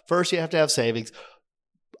 But first, you have to have savings.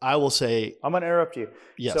 I will say, I'm going to interrupt you.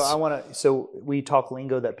 Yes. So we talk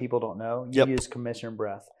lingo that people don't know. You use commission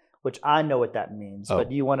breath, which I know what that means. But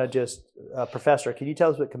do you want to just, Professor, can you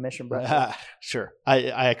tell us what commission breath is? Sure.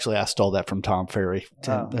 I stole that from Tom Ferry.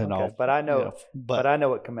 But I know, but I know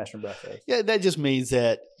what commission breath is. Yeah, that just means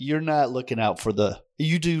that you're not looking out for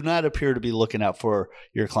you do not appear to be looking out for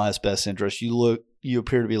your client's best interest. You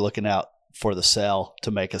appear to be looking out for the sale to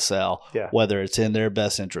make a sale, whether it's in their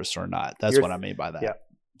best interest or not. That's what I mean by that. Yeah.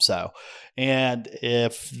 So, and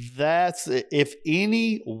if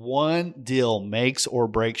any one deal makes or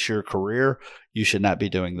breaks your career, you should not be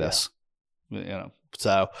doing this.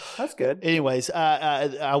 So that's good. Anyways,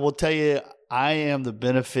 I will tell you, I am the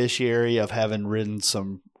beneficiary of having ridden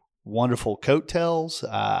some wonderful coattails.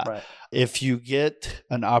 Right. If you get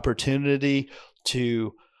an opportunity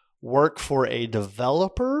to work for a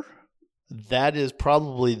developer, that is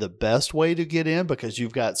probably the best way to get in because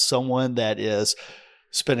you've got someone that is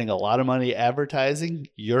spending a lot of money advertising.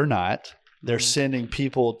 You're not. They're sending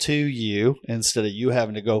people to you instead of you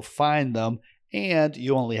having to go find them. And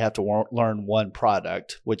you only have to learn one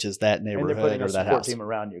product, which is that neighborhood and they're putting or a that support house. team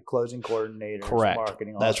around you, closing coordinators, Correct.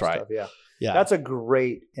 marketing, all That's that right. stuff. Yeah. Yeah. That's a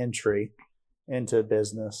great entry into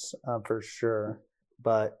business for sure.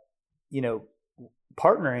 But,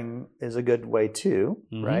 partnering is a good way too,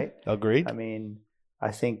 right? Agreed. I mean,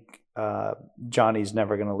 I think Johnny's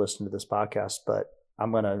never going to listen to this podcast, but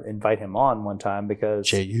I'm going to invite him on one time because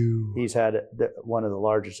he's had one of the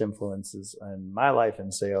largest influences in my life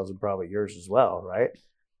in sales and probably yours as well, right?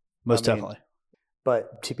 Most definitely.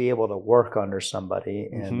 But to be able to work under somebody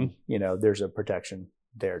and, there's a protection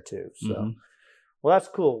there too. So, well, that's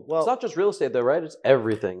cool. Well, it's not just real estate though, right? It's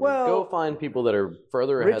everything. Well, go find people that are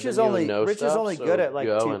further ahead than you and know Rich stuff. is only good at like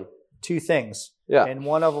two things. Yeah. And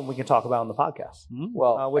one of them we can talk about on the podcast.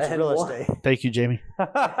 Well, which is real estate. Thank you, Jamie.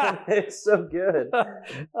 It's so good.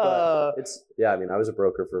 I was a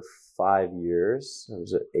broker for 5 years. I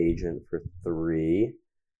was an agent for 3.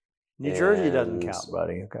 New Jersey doesn't count,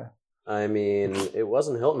 buddy. Okay. I mean, it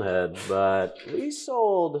wasn't Hilton Head, but we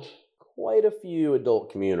sold quite a few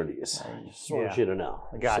adult communities. I just want you to know.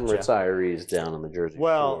 Gotcha. Some retirees down on the Jersey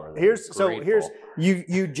Shore. Here's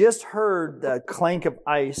you just heard the clank of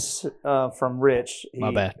ice from Rich.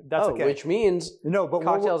 My bad. That's okay. Which means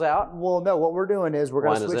cocktails out. Well, no. What we're doing is we're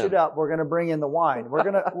going to switch it up. We're going to bring in the wine. We're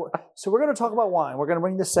going to talk about wine. We're going to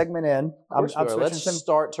bring this segment in. Let's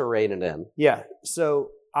start to rein it in. Yeah. So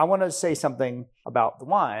I want to say something about the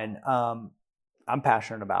wine. I'm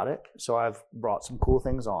passionate about it, so I've brought some cool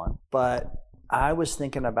things on. But I was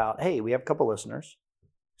thinking about, hey, we have a couple listeners,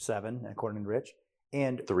 7 according to Rich,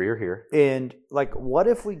 and 3 are here. And like, what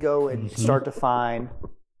if we go and start to find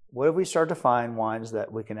wines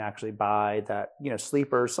that we can actually buy that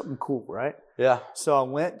sleepers, something cool, right? Yeah. So I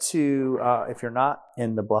went to if you're not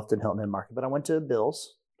in the Bluffton Hilton Head market, but I went to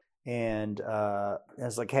Bill's, and I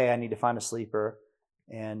was like, hey, I need to find a sleeper,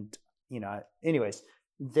 and anyways,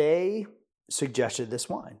 they suggested this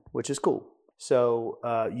wine, which is cool. So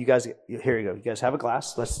you guys, here you go. You guys have a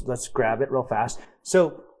glass. Let's grab it real fast.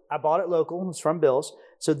 So I bought it local. It's from Bill's.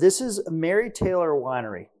 So this is Mary Taylor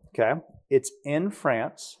Winery. Okay, it's in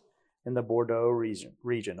France, in the Bordeaux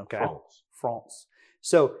region. Okay, France.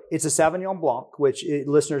 So it's a Sauvignon Blanc, which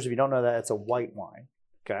listeners, if you don't know that, it's a white wine.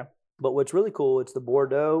 Okay, but what's really cool, it's the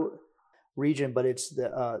Bordeaux region, but it's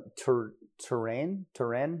the Touraine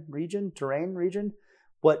region.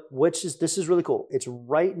 This is really cool. It's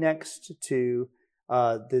right next to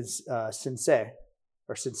this Sancerre.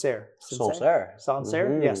 Yeah,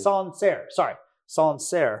 Sancerre. Sorry,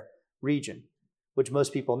 Sancerre region, which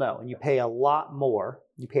most people know, and you pay a lot more.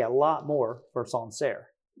 You pay a lot more for Sancerre.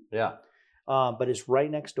 Yeah. But it's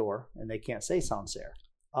right next door, and they can't say Sancerre.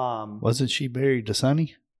 Wasn't she married to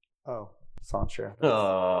Sonny? Oh, Sancerre.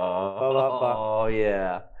 Oh,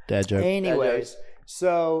 yeah. Dad joke. Anyways.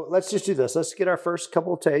 So let's just do this. Let's get our first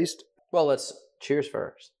couple of taste. Well, let's cheers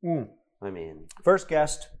first. First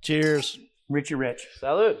guest. Cheers. Richie Rich.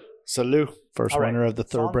 Salud. Salud. First winner of the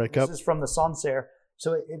Thoroughbred Cup. This is from the Sancerre.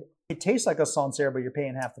 So it tastes like a Sancerre, but you're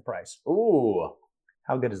paying half the price. Ooh.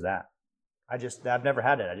 How good is that? I've never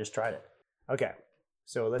had it. I just tried it. Okay.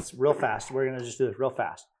 So let's real fast. We're going to just do this real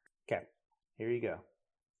fast. Okay. Here you go.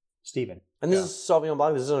 Steven. And this is Sauvignon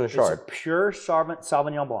Blanc. This isn't a Chard. It's a pure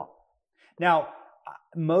Sauvignon Blanc. Now,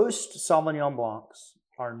 most Sauvignon Blancs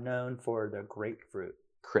are known for the grapefruit,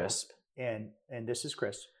 crisp, and this is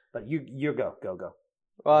crisp. But you go.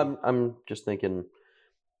 Well, I'm just thinking,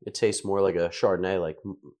 it tastes more like a Chardonnay, like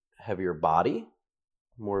heavier body,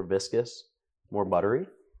 more viscous, more buttery.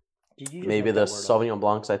 Maybe the Sauvignon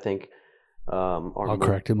Blancs, I think, are. I'll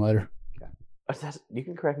correct him later. Okay. You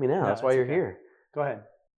can correct me now. That's why you're here. Go ahead.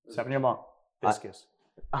 Sauvignon Blanc, viscous.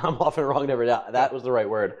 I'm often wrong to every doubt. That was the right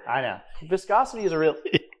word. I know. Viscosity is a real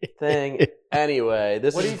thing. Anyway,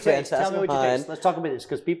 this is fantastic. Tell me what you taste. Let's talk about this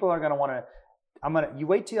because people are going to want to. You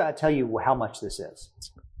wait till I tell you how much this is,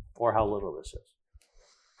 or how little this is,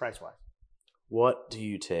 price wise. What do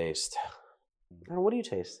you taste? What do you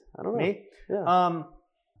taste? I don't know. Me? Yeah.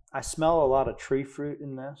 I smell a lot of tree fruit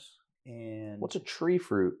in this. And what's a tree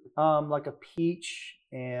fruit? Like a peach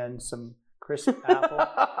and some crisp apple.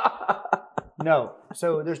 No.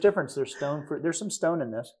 So there's difference. There's stone fruit. There's some stone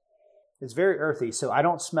in this. It's very earthy. So I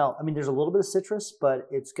don't smell. I mean, there's a little bit of citrus, but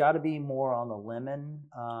it's got to be more on the lemon.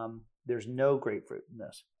 There's no grapefruit in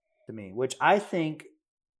this to me, which I think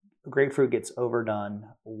grapefruit gets overdone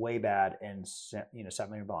way bad in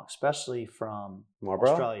Sauvignon Blanc, especially from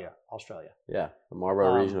Marlborough? Australia. Yeah, the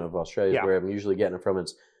Marlborough region of Australia is yeah. where I'm usually getting it from.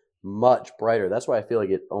 It's much brighter. That's why I feel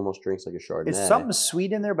like it almost drinks like a Chardonnay. It's something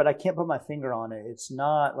sweet in there, but I can't put my finger on it. It's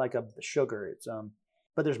not like a sugar. It's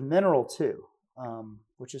but there's mineral too,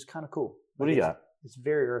 which is kind of cool. What do you got? It's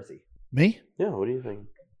very earthy. Me? Yeah, what do you think?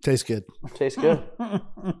 Tastes good. Tastes good.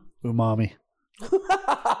 Umami.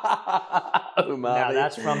 Umami. Now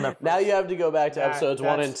that's from the. Now you have to go back to episodes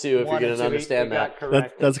 1 and 2 if you're going to understand that.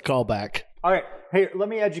 That's a callback. All right. Here, let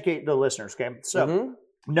me educate the listeners, okay? So,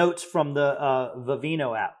 notes from the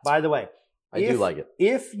Vivino app. By the way, I do like it.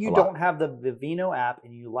 If you don't have the Vivino app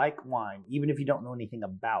and you like wine, even if you don't know anything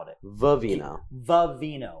about it. Vivino.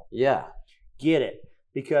 Yeah. Get it.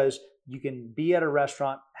 Because you can be at a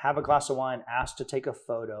restaurant, have a glass of wine, ask to take a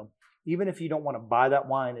photo. Even if you don't want to buy that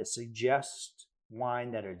wine, it suggests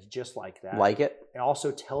wine that is just like that. Like it. It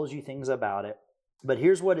also tells you things about it. But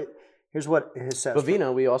here's what it says.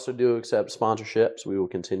 Vivino, we also do accept sponsorships. We will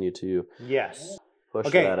continue to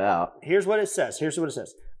push that out. Here's what it says.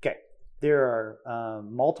 Okay. There are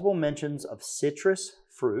multiple mentions of citrus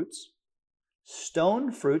fruits,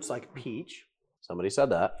 stone fruits like peach. Somebody said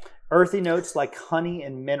that. Earthy notes like honey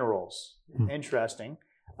and minerals. Interesting.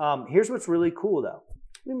 Here's what's really cool, though.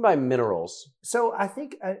 What do you mean by minerals? So I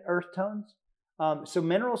think earth tones. So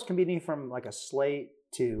minerals can be anything from like a slate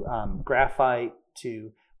to graphite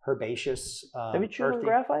to herbaceous. Have you chewed on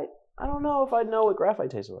graphite? I don't know if I know what graphite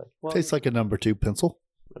tastes like. Well, tastes like a number 2 pencil.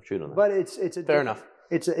 I've chewed on that. But it's fair enough.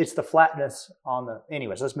 It's the flatness on the.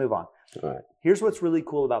 Anyways, let's move on. All right. Here's what's really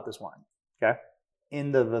cool about this wine. Okay,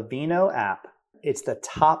 in the Vivino app, it's the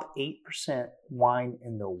top 8% wine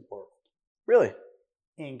in the world. Really?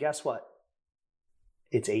 And guess what?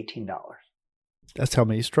 It's $18. That's how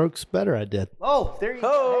many strokes better I did. Oh, there you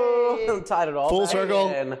go. Hey. Tied it all full back circle.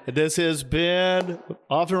 in. This has been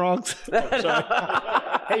Off the Wrong.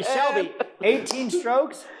 Hey, Shelby, 18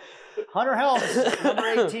 strokes. Hunter Helms,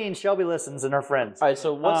 number 18. Shelby listens and her friends. All right,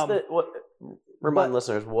 so remind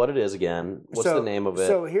listeners what it is again. What's the name of it?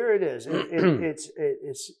 So here it is.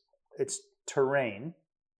 It's Terrain.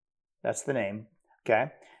 That's the name.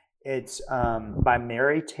 Okay. It's by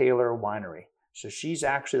Mary Taylor Winery. So she's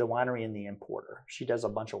actually the winery and the importer. She does a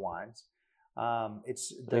bunch of wines.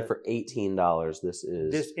 It's for $18. This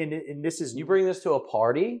is you bring this to a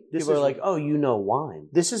party. People are like, "Oh, you know wine."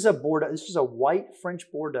 This is a Bordeaux. This is a white French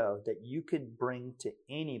Bordeaux that you could bring to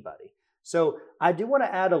anybody. So I do want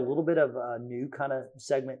to add a little bit of a new kind of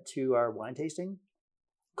segment to our wine tasting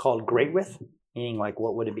called Great With, meaning like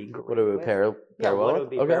what would it be? What it would pair well? What it would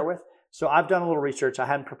be pair with? So I've done a little research. I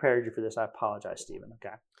hadn't prepared you for this. I apologize, Stephen.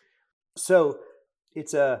 Okay. So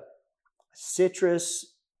it's a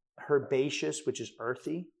citrus herbaceous, which is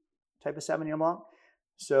earthy type of Sauvignon Blanc.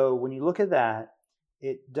 So when you look at that,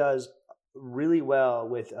 it does really well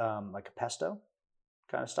with like a pesto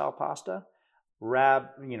kind of style pasta,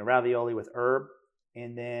 ravioli with herb,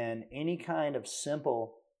 and then any kind of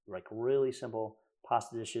simple, like really simple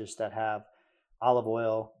pasta dishes that have olive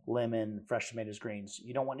oil, lemon, fresh tomatoes, greens.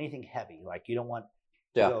 You don't want anything heavy. Like you don't want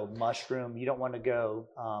to go mushroom. You don't want to go.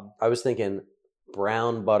 I was thinking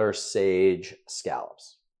brown butter sage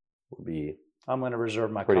scallops would be. I'm going to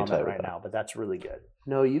reserve my comment right now, but that's really good.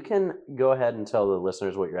 No, you can go ahead and tell the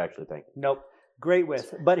listeners what you're actually thinking. Nope. Great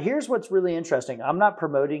with. But here's what's really interesting. I'm not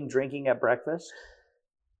promoting drinking at breakfast.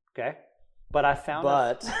 Okay. But I found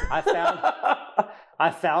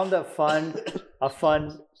a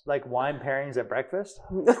fun like wine pairings at breakfast.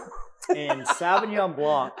 And Sauvignon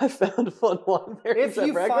Blanc. I found fun wine pairings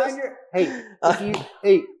at breakfast.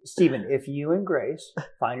 Hey, Stephen, if you and Grace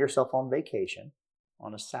find yourself on vacation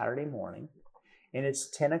on a Saturday morning and it's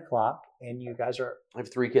 10 o'clock and you guys are... I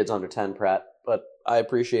have 3 kids under 10, Pratt, but I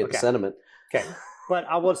appreciate the sentiment. Okay. But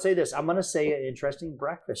I will say this. I'm going to say an interesting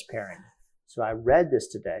breakfast pairing. So I read this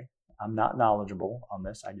today. I'm not knowledgeable on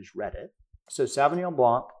this. I just read it. So Sauvignon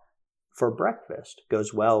Blanc for breakfast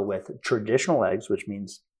goes well with traditional eggs, which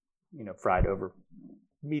means, fried over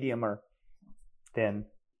medium or thin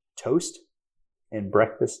toast and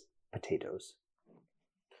breakfast potatoes.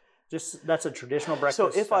 That's a traditional breakfast.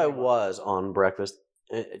 So if I was on breakfast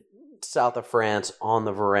south of France on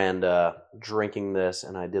the veranda drinking this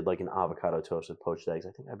and I did like an avocado toast with poached eggs,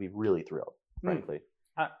 I think I'd be really thrilled, frankly.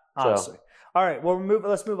 Honestly. All right, well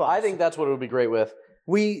let's move on. I think that's what it would be great with.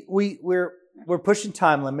 We're pushing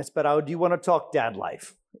time limits, but I do want to talk dad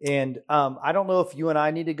life. And I don't know if you and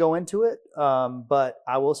I need to go into it, but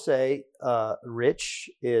I will say Rich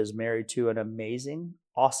is married to an amazing,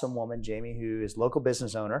 awesome woman, Jamie, who is local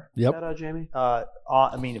business owner. Yep. Shout out,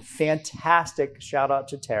 Jamie. Fantastic. Shout out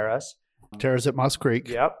to Terrace. Terrace at Moss Creek.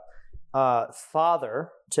 Yep. father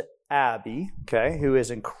to Abby, okay, who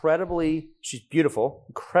is she's beautiful,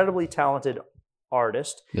 incredibly talented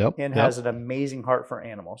artist, and has an amazing heart for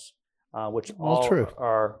animals, which all true.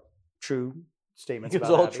 are true statements. It's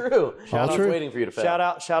about all Abby. true. Shout I out was waiting for you to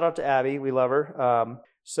fail. Shout out to Abby. We love her.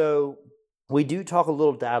 So we do talk a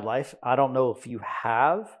little dad life. I don't know if you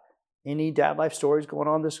have any dad life stories going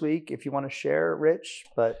on this week, if you want to share, Rich,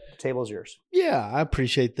 but the table's yours. Yeah, I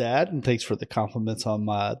appreciate that. And thanks for the compliments on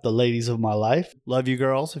the ladies of my life. Love you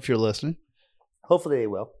girls if you're listening. Hopefully they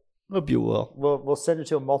will. Hope you will. We'll send it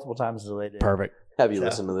to them multiple times as they do. Perfect. Have you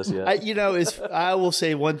listened to this yet? I will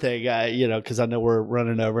say one thing, because I know we're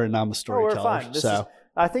running over and I'm a storyteller. We're fine.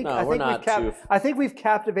 I think we've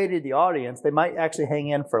captivated the audience. They might actually hang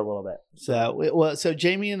in for a little bit. So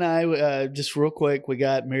Jamie and I, just real quick, we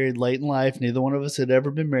got married late in life. Neither one of us had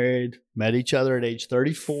ever been married. Met each other at age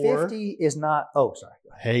 34. 50 is not. Oh, sorry.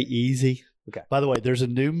 Hey, easy. Okay. By the way, there's a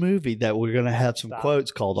new movie that we're going to have some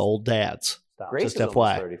quotes called Old Dads. Grace is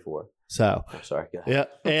almost 34. So, sorry. Yeah.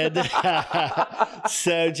 And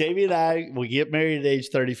so Jamie and I, we get married at age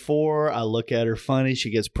 34. I look at her funny.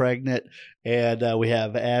 She gets pregnant. And we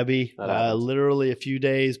have Abby literally a few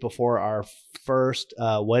days before our first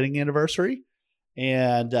wedding anniversary.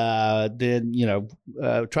 And then,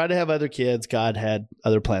 try to have other kids. God had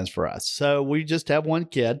other plans for us. So we just have one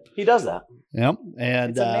kid. He does that. Yep. And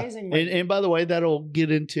it's amazing. And by the way, that'll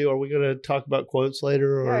get into, are we going to talk about quotes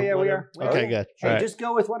later? Or yeah, we are. Okay, good. Hey, just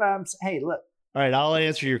go with what I'm saying. Hey, look. All right, I'll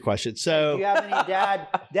answer your question. So, do you have any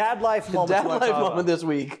dad life moments? Dad life moment this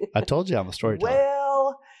week. I told you I'm a storyteller.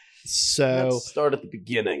 Well, so let's start at the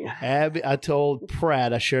beginning. Abby, I told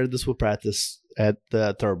Pratt, I shared this with Pratt at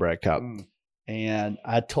the Thoroughbred Cup. And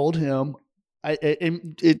I told him,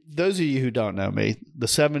 those of you who don't know me, the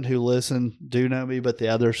 7 who listen do know me, but the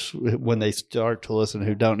others, when they start to listen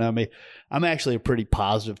who don't know me, I'm actually a pretty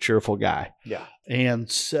positive, cheerful guy. Yeah. And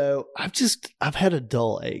so I've had a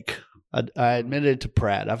dull ache. I admitted to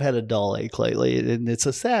Pratt, I've had a dull ache lately, and it's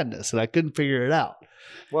a sadness, and I couldn't figure it out.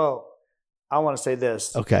 Well, I want to say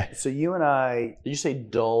this. Okay. So you and I. Did you say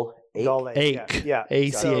dull ache? Dull ache. Yeah.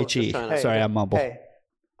 A-C-H-E. Sorry, I mumble. Hey,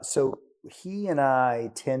 so he and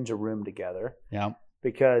I tend to room together. Yeah.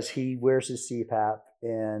 Because he wears his CPAP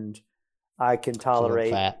and I can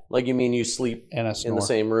tolerate. Like you mean you sleep in the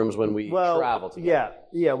same rooms when we travel together?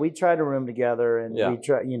 Yeah. We try to room together and we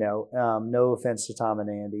try, no offense to Tom and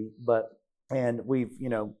Andy, and we've,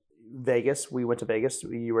 Vegas, we went to Vegas.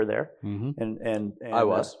 You were there. Mm-hmm. And I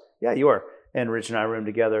was. Yeah, you were. And Rich and I roomed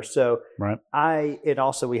together. So right. and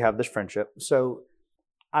also we have this friendship. So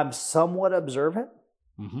I'm somewhat observant.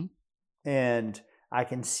 Mm-hmm. And I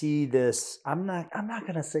can see this, I'm not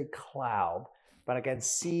going to say cloud, but I can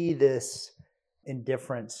see this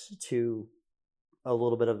indifference to a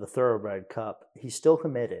little bit of the Thoroughbred Cup. He's still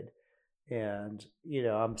committed. And,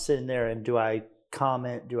 I'm sitting there and do I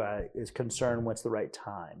comment? Is concerned what's the right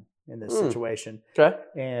time in this situation? Okay.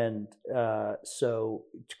 And so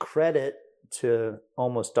credit to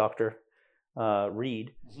almost Dr.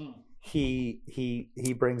 Reed,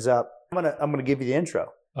 he brings up, I'm gonna give you the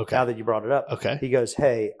intro. Okay. Now that you brought it up. Okay. He goes,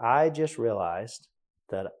 hey, I just realized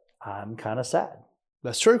that I'm kind of sad.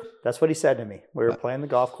 That's true. That's what he said to me. We were playing the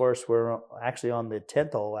golf course. We're actually on the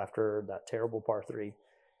 10th hole after that terrible par 3.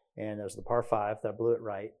 And it was the par 5 that blew it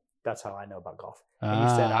right. That's how I know about golf. And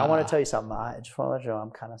he said, I want to tell you something. I just want to let you know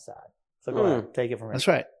I'm kind of sad. So go ahead. Take it from here. That's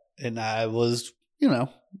right. And I was,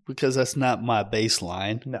 because that's not my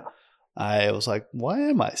baseline. No. I was like, why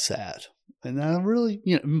am I sad? And I really,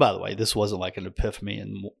 and by the way, this wasn't like an epiphany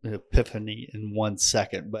in 1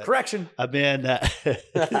 second, but correction. I've been, damn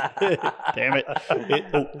it.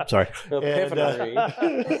 Sorry.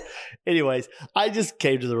 Epiphany. Anyways, I just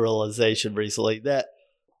came to the realization recently that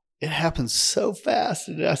it happens so fast.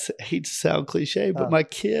 And I hate to sound cliche, but my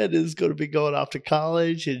kid is going to be going off to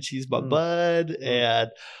college and she's my bud and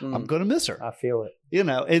I'm going to miss her. I feel it.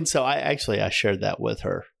 And so I shared that with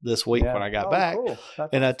her this week when I got back. Cool.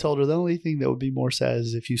 And I told her the only thing that would be more sad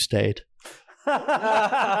is if you stayed. Because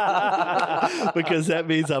that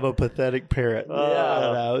means I'm a pathetic parent.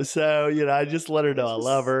 So, I just let her know I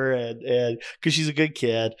love her and because she's a good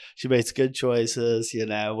kid. She makes good choices.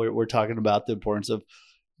 We're talking about the importance of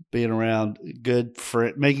being around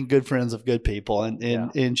making good friends of good people.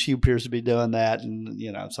 And she appears to be doing that. And,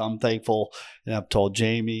 so I'm thankful. And I've told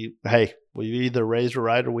Jamie, hey, we either raised her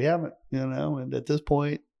right or we haven't, and at this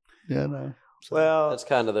point, So. Well, that's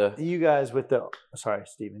kind of you guys with sorry,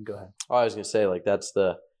 Stephen, go ahead. Oh, I was going to say, that's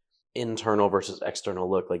the internal versus external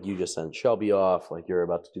look. Like you just sent Shelby off, like you're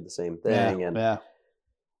about to do the same thing.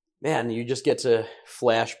 Man, you just get to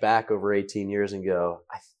flash back over 18 years and go,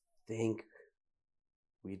 I think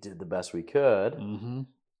we did the best we could. Mm-hmm.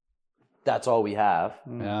 That's all we have.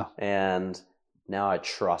 Yeah. And now I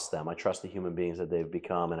trust them. I trust the human beings that they've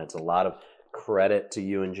become. And it's a lot of credit to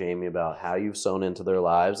you and Jamie about how you've sown into their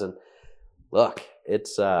lives. And look,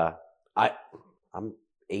 it's I'm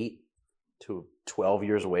 8 to 12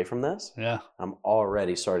 years away from this. Yeah. I'm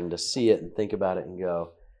already starting to see it and think about it and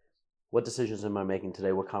go, what decisions am I making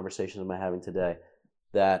today? What conversations am I having today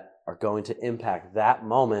that are going to impact that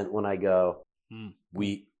moment when I go,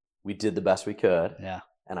 we did the best we could. Yeah.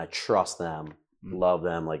 And I trust them, love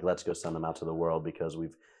them. Like, let's go send them out to the world because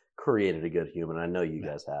we've created a good human. I know you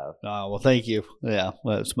guys have. Well, thank you. Yeah.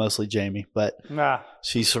 Well, it's mostly Jamie, but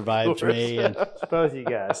she survived me. And both you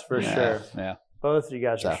guys, for sure. Yeah. Both of you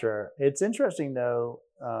guys, for sure. It's interesting, though,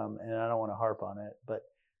 and I don't want to harp on it, but,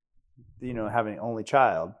 having an only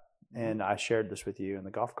child, and I shared this with you in the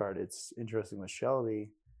golf cart, it's interesting with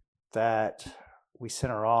Shelby that we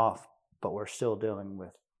sent her off, but we're still dealing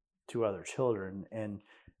with 2 other children. And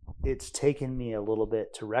it's taken me a little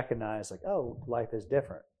bit to recognize, like, oh, life is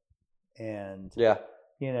different. And, and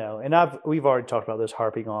we've already talked about this,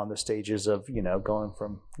 harping on the stages of, going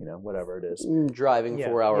from, whatever it is. Driving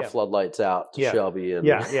 4-hour floodlights out to Shelby. And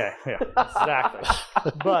Yeah, exactly.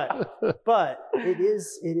 but it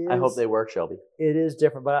is. I hope they work, Shelby. It is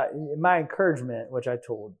different. But my encouragement, which I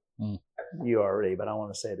told you already, but I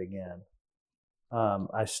want to say it again.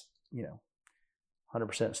 I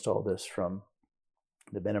 100% stole this from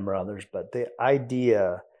the Benham brothers, but the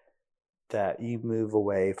idea that you move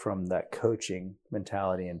away from that coaching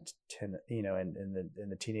mentality and in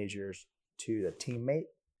the teenage years to the teammate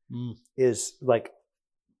is like,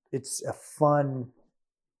 it's a fun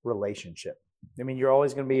relationship. I mean, you're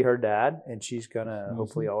always going to be her dad, and she's going to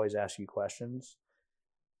hopefully always ask you questions,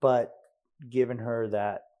 but giving her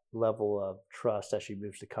that level of trust as she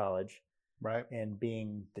moves to college, right, and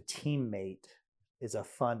being the teammate is a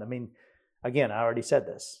fun. I mean, again, I already said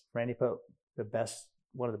this. Randy Pope,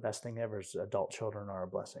 one of the best thing ever is adult children are a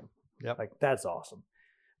blessing. Yep. Like, that's awesome.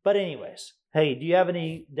 But anyways, hey, do you have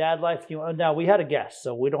any dad life? Now, we had a guest,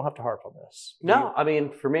 so we don't have to harp on this. No, I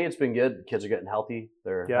mean, for me, it's been good. Kids are getting healthy.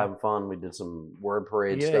 They're having fun. We did some word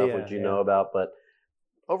parade stuff, which you know about. But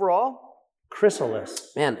overall,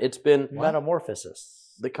 chrysalis. Man, it's been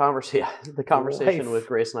metamorphosis. The conversation with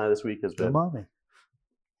Grace and I this week has been,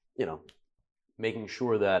 making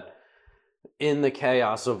sure that in the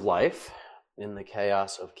chaos of life, in the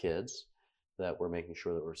chaos of kids, that we're making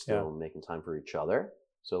sure that we're still making time for each other.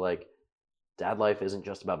 So, like, dad life isn't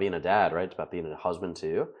just about being a dad, right? It's about being a husband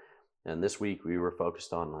too. And this week we were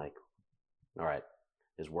focused on, like, all right,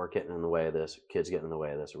 is work getting in the way of this? Kids getting in the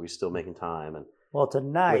way of this? Are we still making time? And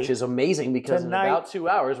tonight, which is amazing because in about 2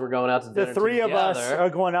 hours we're going out to dinner. The 3 of us are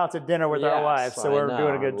going out to dinner with our wives, so we're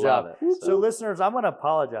doing a good job. So listeners, I'm going to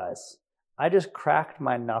apologize. I just cracked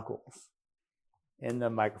my knuckles in the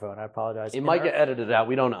microphone. I apologize. It might get edited out.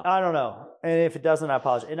 We don't know. I don't know. And if it doesn't, I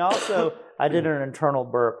apologize. And also, I did an internal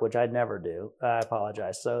burp, which I'd never do. I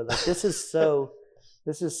apologize. So this is so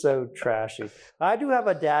trashy. I do have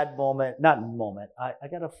a dad moment. Not moment. I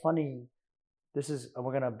got a funny. We're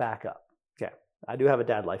going to back up. Okay. I do have a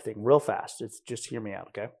dad life thing real fast. It's just hear me out.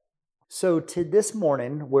 Okay. So this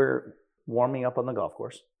morning, we're warming up on the golf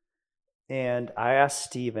course. And I asked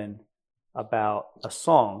Steven about a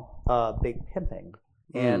song, Big Pimping.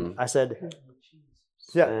 And I said,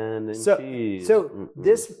 this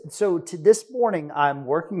morning I'm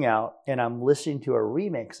working out and I'm listening to a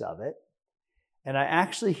remix of it, and I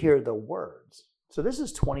actually hear the words. So this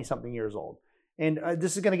is 20-something years old. And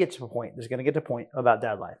this is going to get to a point. This is going to get to a point about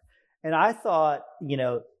dad life. And I thought, Big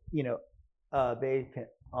Pimp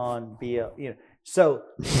on BL, So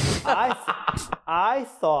I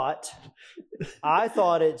thought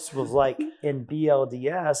it was like in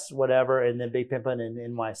BLDS, whatever, and then Big Pimpin' in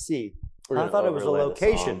NYC. I thought it was a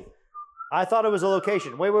location.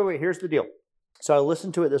 Wait. Here's the deal. So I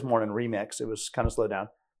listened to it this morning, remix. It was kind of slowed down.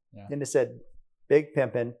 Yeah. And it said Big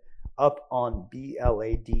Pimpin' up on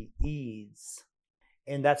BLADEs.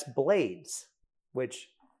 And that's blades, which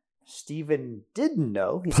Steven didn't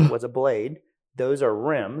know. He said, what's a blade? Those are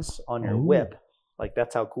rims on your whip. Like,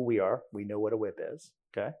 that's how cool we are. We know what a whip is.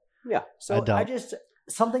 Okay. Yeah. So I just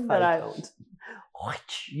something that I don't.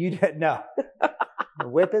 You didn't know. The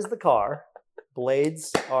whip is the car.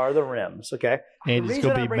 Blades are the rims. Okay. And he's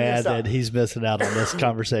gonna be mad that he's missing out on this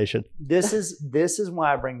conversation. This is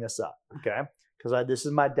why I bring this up. Okay. Because this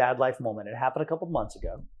is my dad life moment. It happened a couple months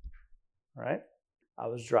ago. All right. I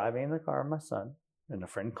was driving in the car with my son, and a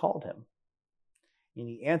friend called him, and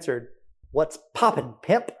he answered, "What's poppin',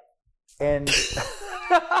 pimp?" And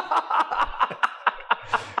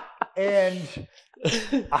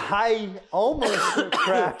I almost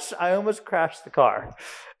crashed. I almost crashed the car,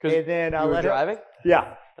 and then I You were let driving?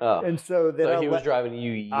 Yeah. Oh. And so then he was driving.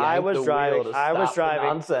 You yanked I was the driving. wheel to I was stop the driving.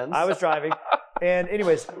 nonsense. I was driving. And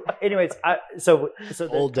anyways,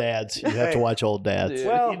 Old dads. You have to watch old dads. Dude,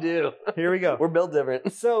 Well, you do. here we go. We're built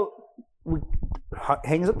different. So we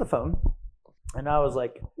hangs up the phone, and I was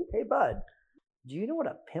like, "Hey, bud, do you know what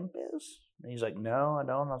a pimp is?" And he's like, "No, I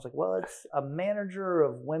don't." I was like, "Well, it's a manager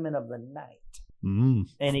of women of the night." Mm.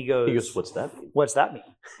 And he goes, "What's that mean?" What's that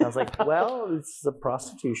mean? I was like, "Well, it's the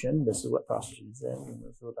prostitution. This is what prostitution is, and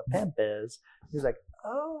this is what a pimp is." He's like,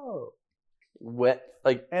 "Oh."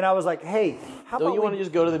 And I was like, "Hey, how don't about you want to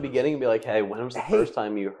just go to the beginning and be like, hey, when was the first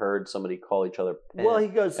time you heard somebody call each other pimp? Well, he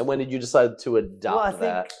goes, and when did you decide to adopt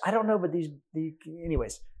that? I don't know, but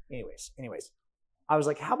anyways. I was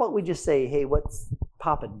like, how about we just say, hey, what's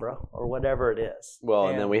poppin', bro? Or whatever it is. Well,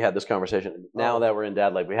 and then we had this conversation. Now that we're in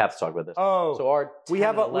dad life, we have to talk about this. Oh. So our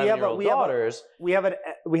 11-year-old daughters. We have an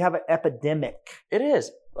epidemic. It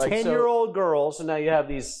is. 10-year-old girls. So now you have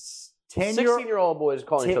these 16-year-old boys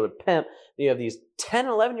calling each other pimp. You have these 10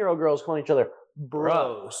 and 11-year-old girls calling each other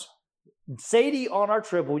bros. Sadie on our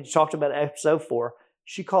trip, we talked about episode 4,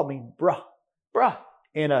 she called me bruh.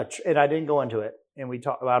 And I didn't go into it. And we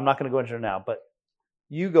talked. I'm not going to go into it now, but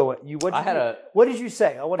you go. What did you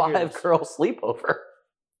say? I want to hear this. 5-girl sleepover,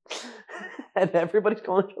 and everybody's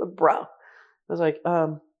calling each other bro. I was like,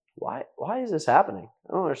 why is this happening?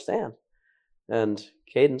 I don't understand. And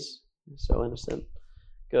Cadence, so innocent,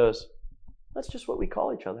 goes, that's just what we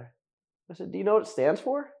call each other. I said, do you know what it stands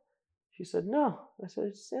for? She said, no. I said,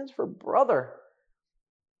 it stands for brother.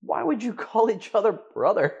 Why would you call each other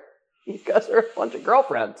brother? You guys are a bunch of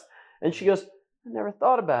girlfriends. And she goes, I never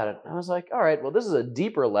thought about it. I was like, all right, well, this is a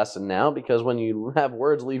deeper lesson now, because when you have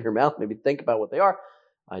words leave your mouth, maybe think about what they are.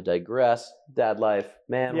 I digress. Dad life.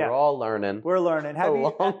 Man, we're all learning. We're learning. By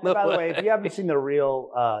the way, if you haven't seen the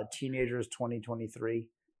real Teenagers 2023,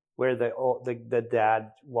 where the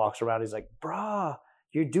dad walks around, he's like, brah,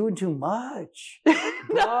 you're doing too much.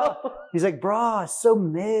 No. He's like, brah, so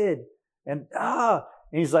mid. And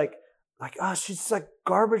he's like, oh, she's like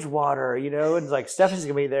garbage water, and like Stephanie's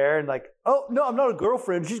gonna be there, and like, oh no, I'm not a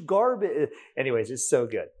girlfriend, she's garbage. Anyways, it's so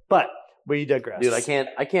good. But we digress. Dude, I can't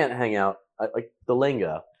hang out. Like the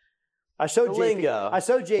lingo. I showed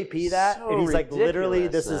JP that, so and he's like, literally,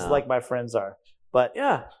 this now. is like my friends are. But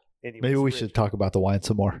yeah. Anyways, maybe we should talk about the wine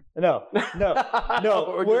some more. No.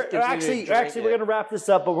 we're gonna wrap this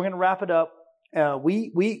up, but we're gonna wrap it up.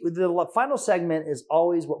 The final segment is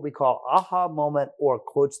always what we call aha moment or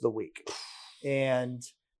quotes of the week. And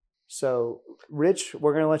so, Rich,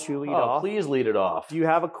 we're going to let you lead off. Please lead it off. Do you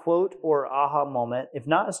have a quote or aha moment? If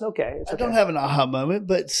not, it's okay. I don't have an aha moment,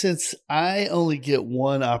 but since I only get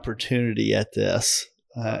one opportunity at this,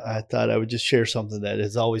 I thought I would just share something that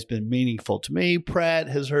has always been meaningful to me. Pratt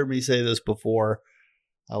has heard me say this before.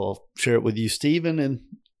 I will share it with you, Stephen, and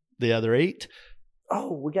the other 8.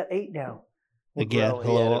 Oh, we got 8 now. Again,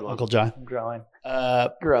 hello, Uncle John. I'm growing.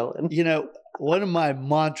 Growing. One of my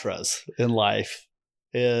mantras in life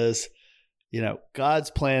is,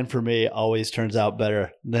 God's plan for me always turns out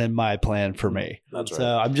better than my plan for me. That's right. So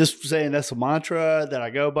I'm just saying that's a mantra that I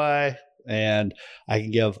go by, and I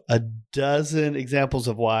can give a dozen examples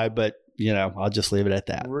of why, but, I'll just leave it at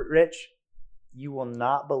that. Rich, you will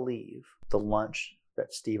not believe the lunch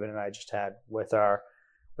that Stephen and I just had with our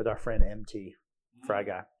friend MT, Fry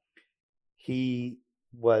Guy. He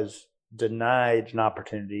was denied an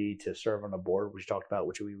opportunity to serve on a board, which we talked about,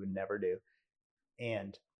 which we would never do.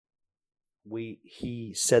 And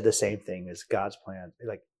he said the same thing as God's plan.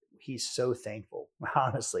 Like, he's so thankful,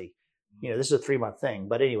 honestly. This is a 3-month thing.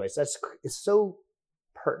 But anyways, it's so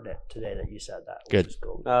pertinent today that you said that. Good.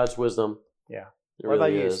 Cool. It's wisdom. Yeah. What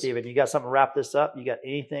about you, Stephen? You got something to wrap this up? You got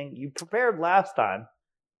anything? You prepared last time.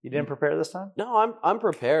 You didn't prepare this time? No, I'm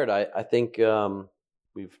prepared. I think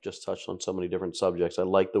we've just touched on so many different subjects. I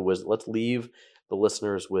like the wisdom. Let's leave the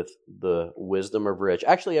listeners with the wisdom of Rich.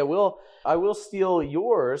 Actually, I will steal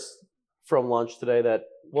yours from lunch today. That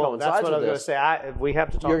coincides that's what I was with going to say. We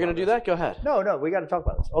have to talk. You're going to do that? Go ahead. No, we got to talk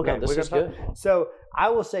about this. Okay, no, this is good. So I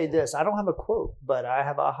will say this. I don't have a quote, but I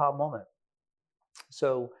have an aha moment.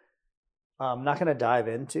 So I'm not going to dive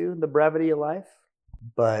into the brevity of life,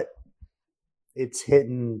 but it's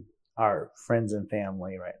hitting our friends and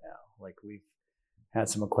family right now. Like, we've had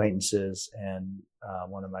some acquaintances, and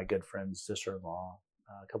one of my good friends' sister-in-law,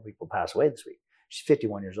 a couple people passed away this week. She's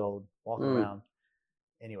 51 years old, walking around.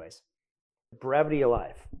 Anyways, brevity of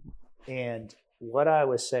life. And what I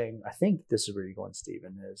was saying, I think this is where you're going,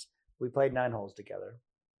 Stephen, is we played 9 holes together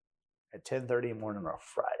at 10:30 in the morning on a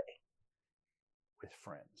Friday with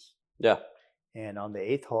friends. Yeah. And on the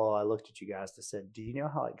 8th hole, I looked at you guys and said, do you know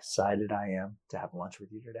how excited I am to have lunch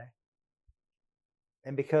with you today?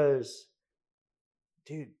 And because,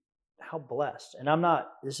 dude, how blessed. And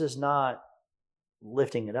this is not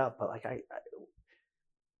lifting it up, but like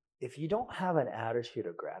if you don't have an attitude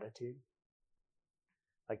of gratitude,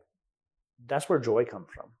 like that's where joy comes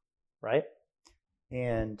from, right?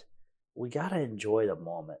 And we got to enjoy the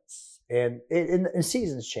moments. And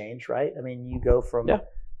seasons change, right? I mean, you go from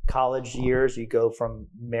college years, you go from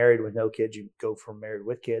married with no kids, you go from married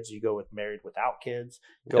with kids, you go with married without kids,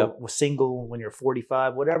 go with single when you're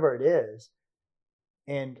 45, whatever it is.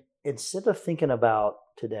 And instead of thinking about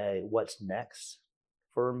today, what's next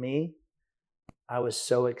for me, I was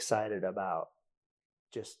so excited about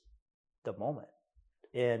just the moment.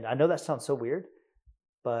 And I know that sounds so weird,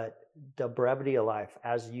 but the brevity of life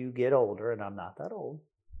as you get older, and I'm not that old.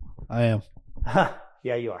 I am.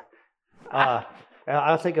 Yeah, you are.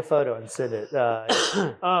 I'll take a photo and send it.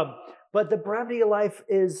 But the brevity of life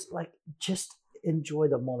is like, just enjoy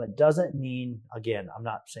the moment. Doesn't mean, again, I'm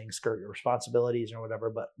not saying skirt your responsibilities or whatever,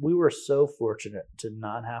 but we were so fortunate to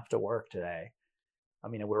not have to work today. I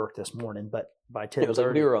mean, we worked this morning, but by 10:30. It was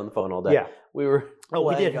like we were on the phone all day. Yeah. We were. Oh,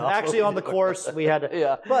 we did. Actually, on the course, we had to.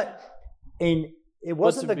 Yeah. But it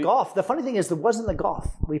wasn't the golf. The funny thing is, it wasn't the golf.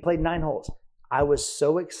 We played 9 holes. I was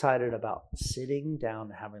so excited about sitting down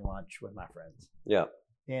and having lunch with my friends. Yeah.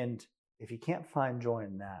 And if you can't find joy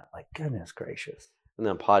in that, like, goodness gracious. And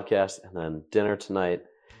then podcast and then dinner tonight.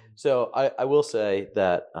 So I will say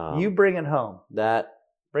that you bring it home.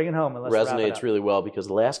 Bring it home and let's resonates really well, because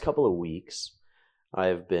the last couple of weeks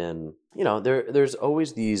I've been, there's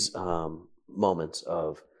always these moments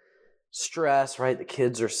of stress, right? The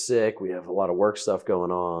kids are sick. We have a lot of work stuff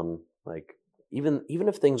going on. Like, even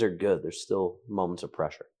if things are good, there's still moments of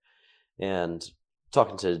pressure. And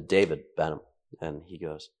talking to David Benham, and he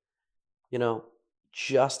goes,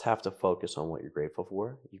 just have to focus on what you're grateful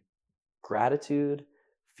for. Gratitude,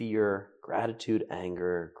 fear, gratitude,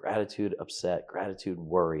 anger, gratitude, upset, gratitude,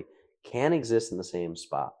 worry can't exist in the same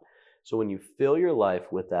spot. So when you fill your life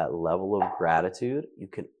with that level of gratitude, you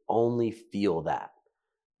can only feel that.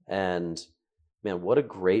 And man, what a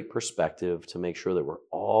great perspective to make sure that we're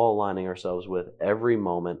all aligning ourselves with every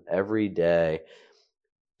moment, every day,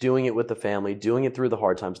 doing it with the family, doing it through the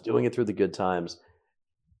hard times, doing it through the good times.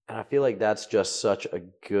 And I feel like that's just such a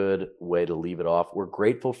good way to leave it off. We're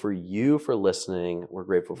grateful for you for listening. We're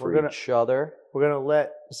grateful for each other. We're going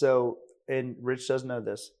to and Rich doesn't know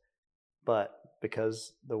this, but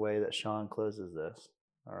because the way that Sean closes this,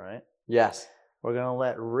 all right? Yes. We're going to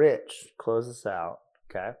let Rich close us out,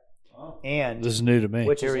 okay? Oh. And this is new to me.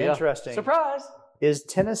 Which is interesting. Surprise! Is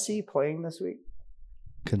Tennessee playing this week?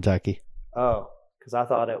 Kentucky. Oh, because I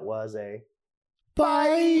thought it was a bye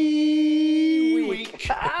week.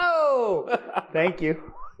 Oh, thank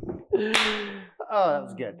you. Oh, that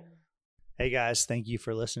was good. Hey guys, thank you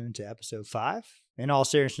for listening to episode 5. In all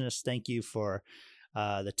seriousness, thank you for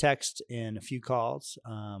the text and a few calls.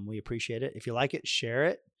 We appreciate it. If you like it, share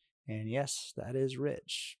it. And yes, that is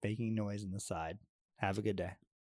Rich making noise on the side. Have a good day.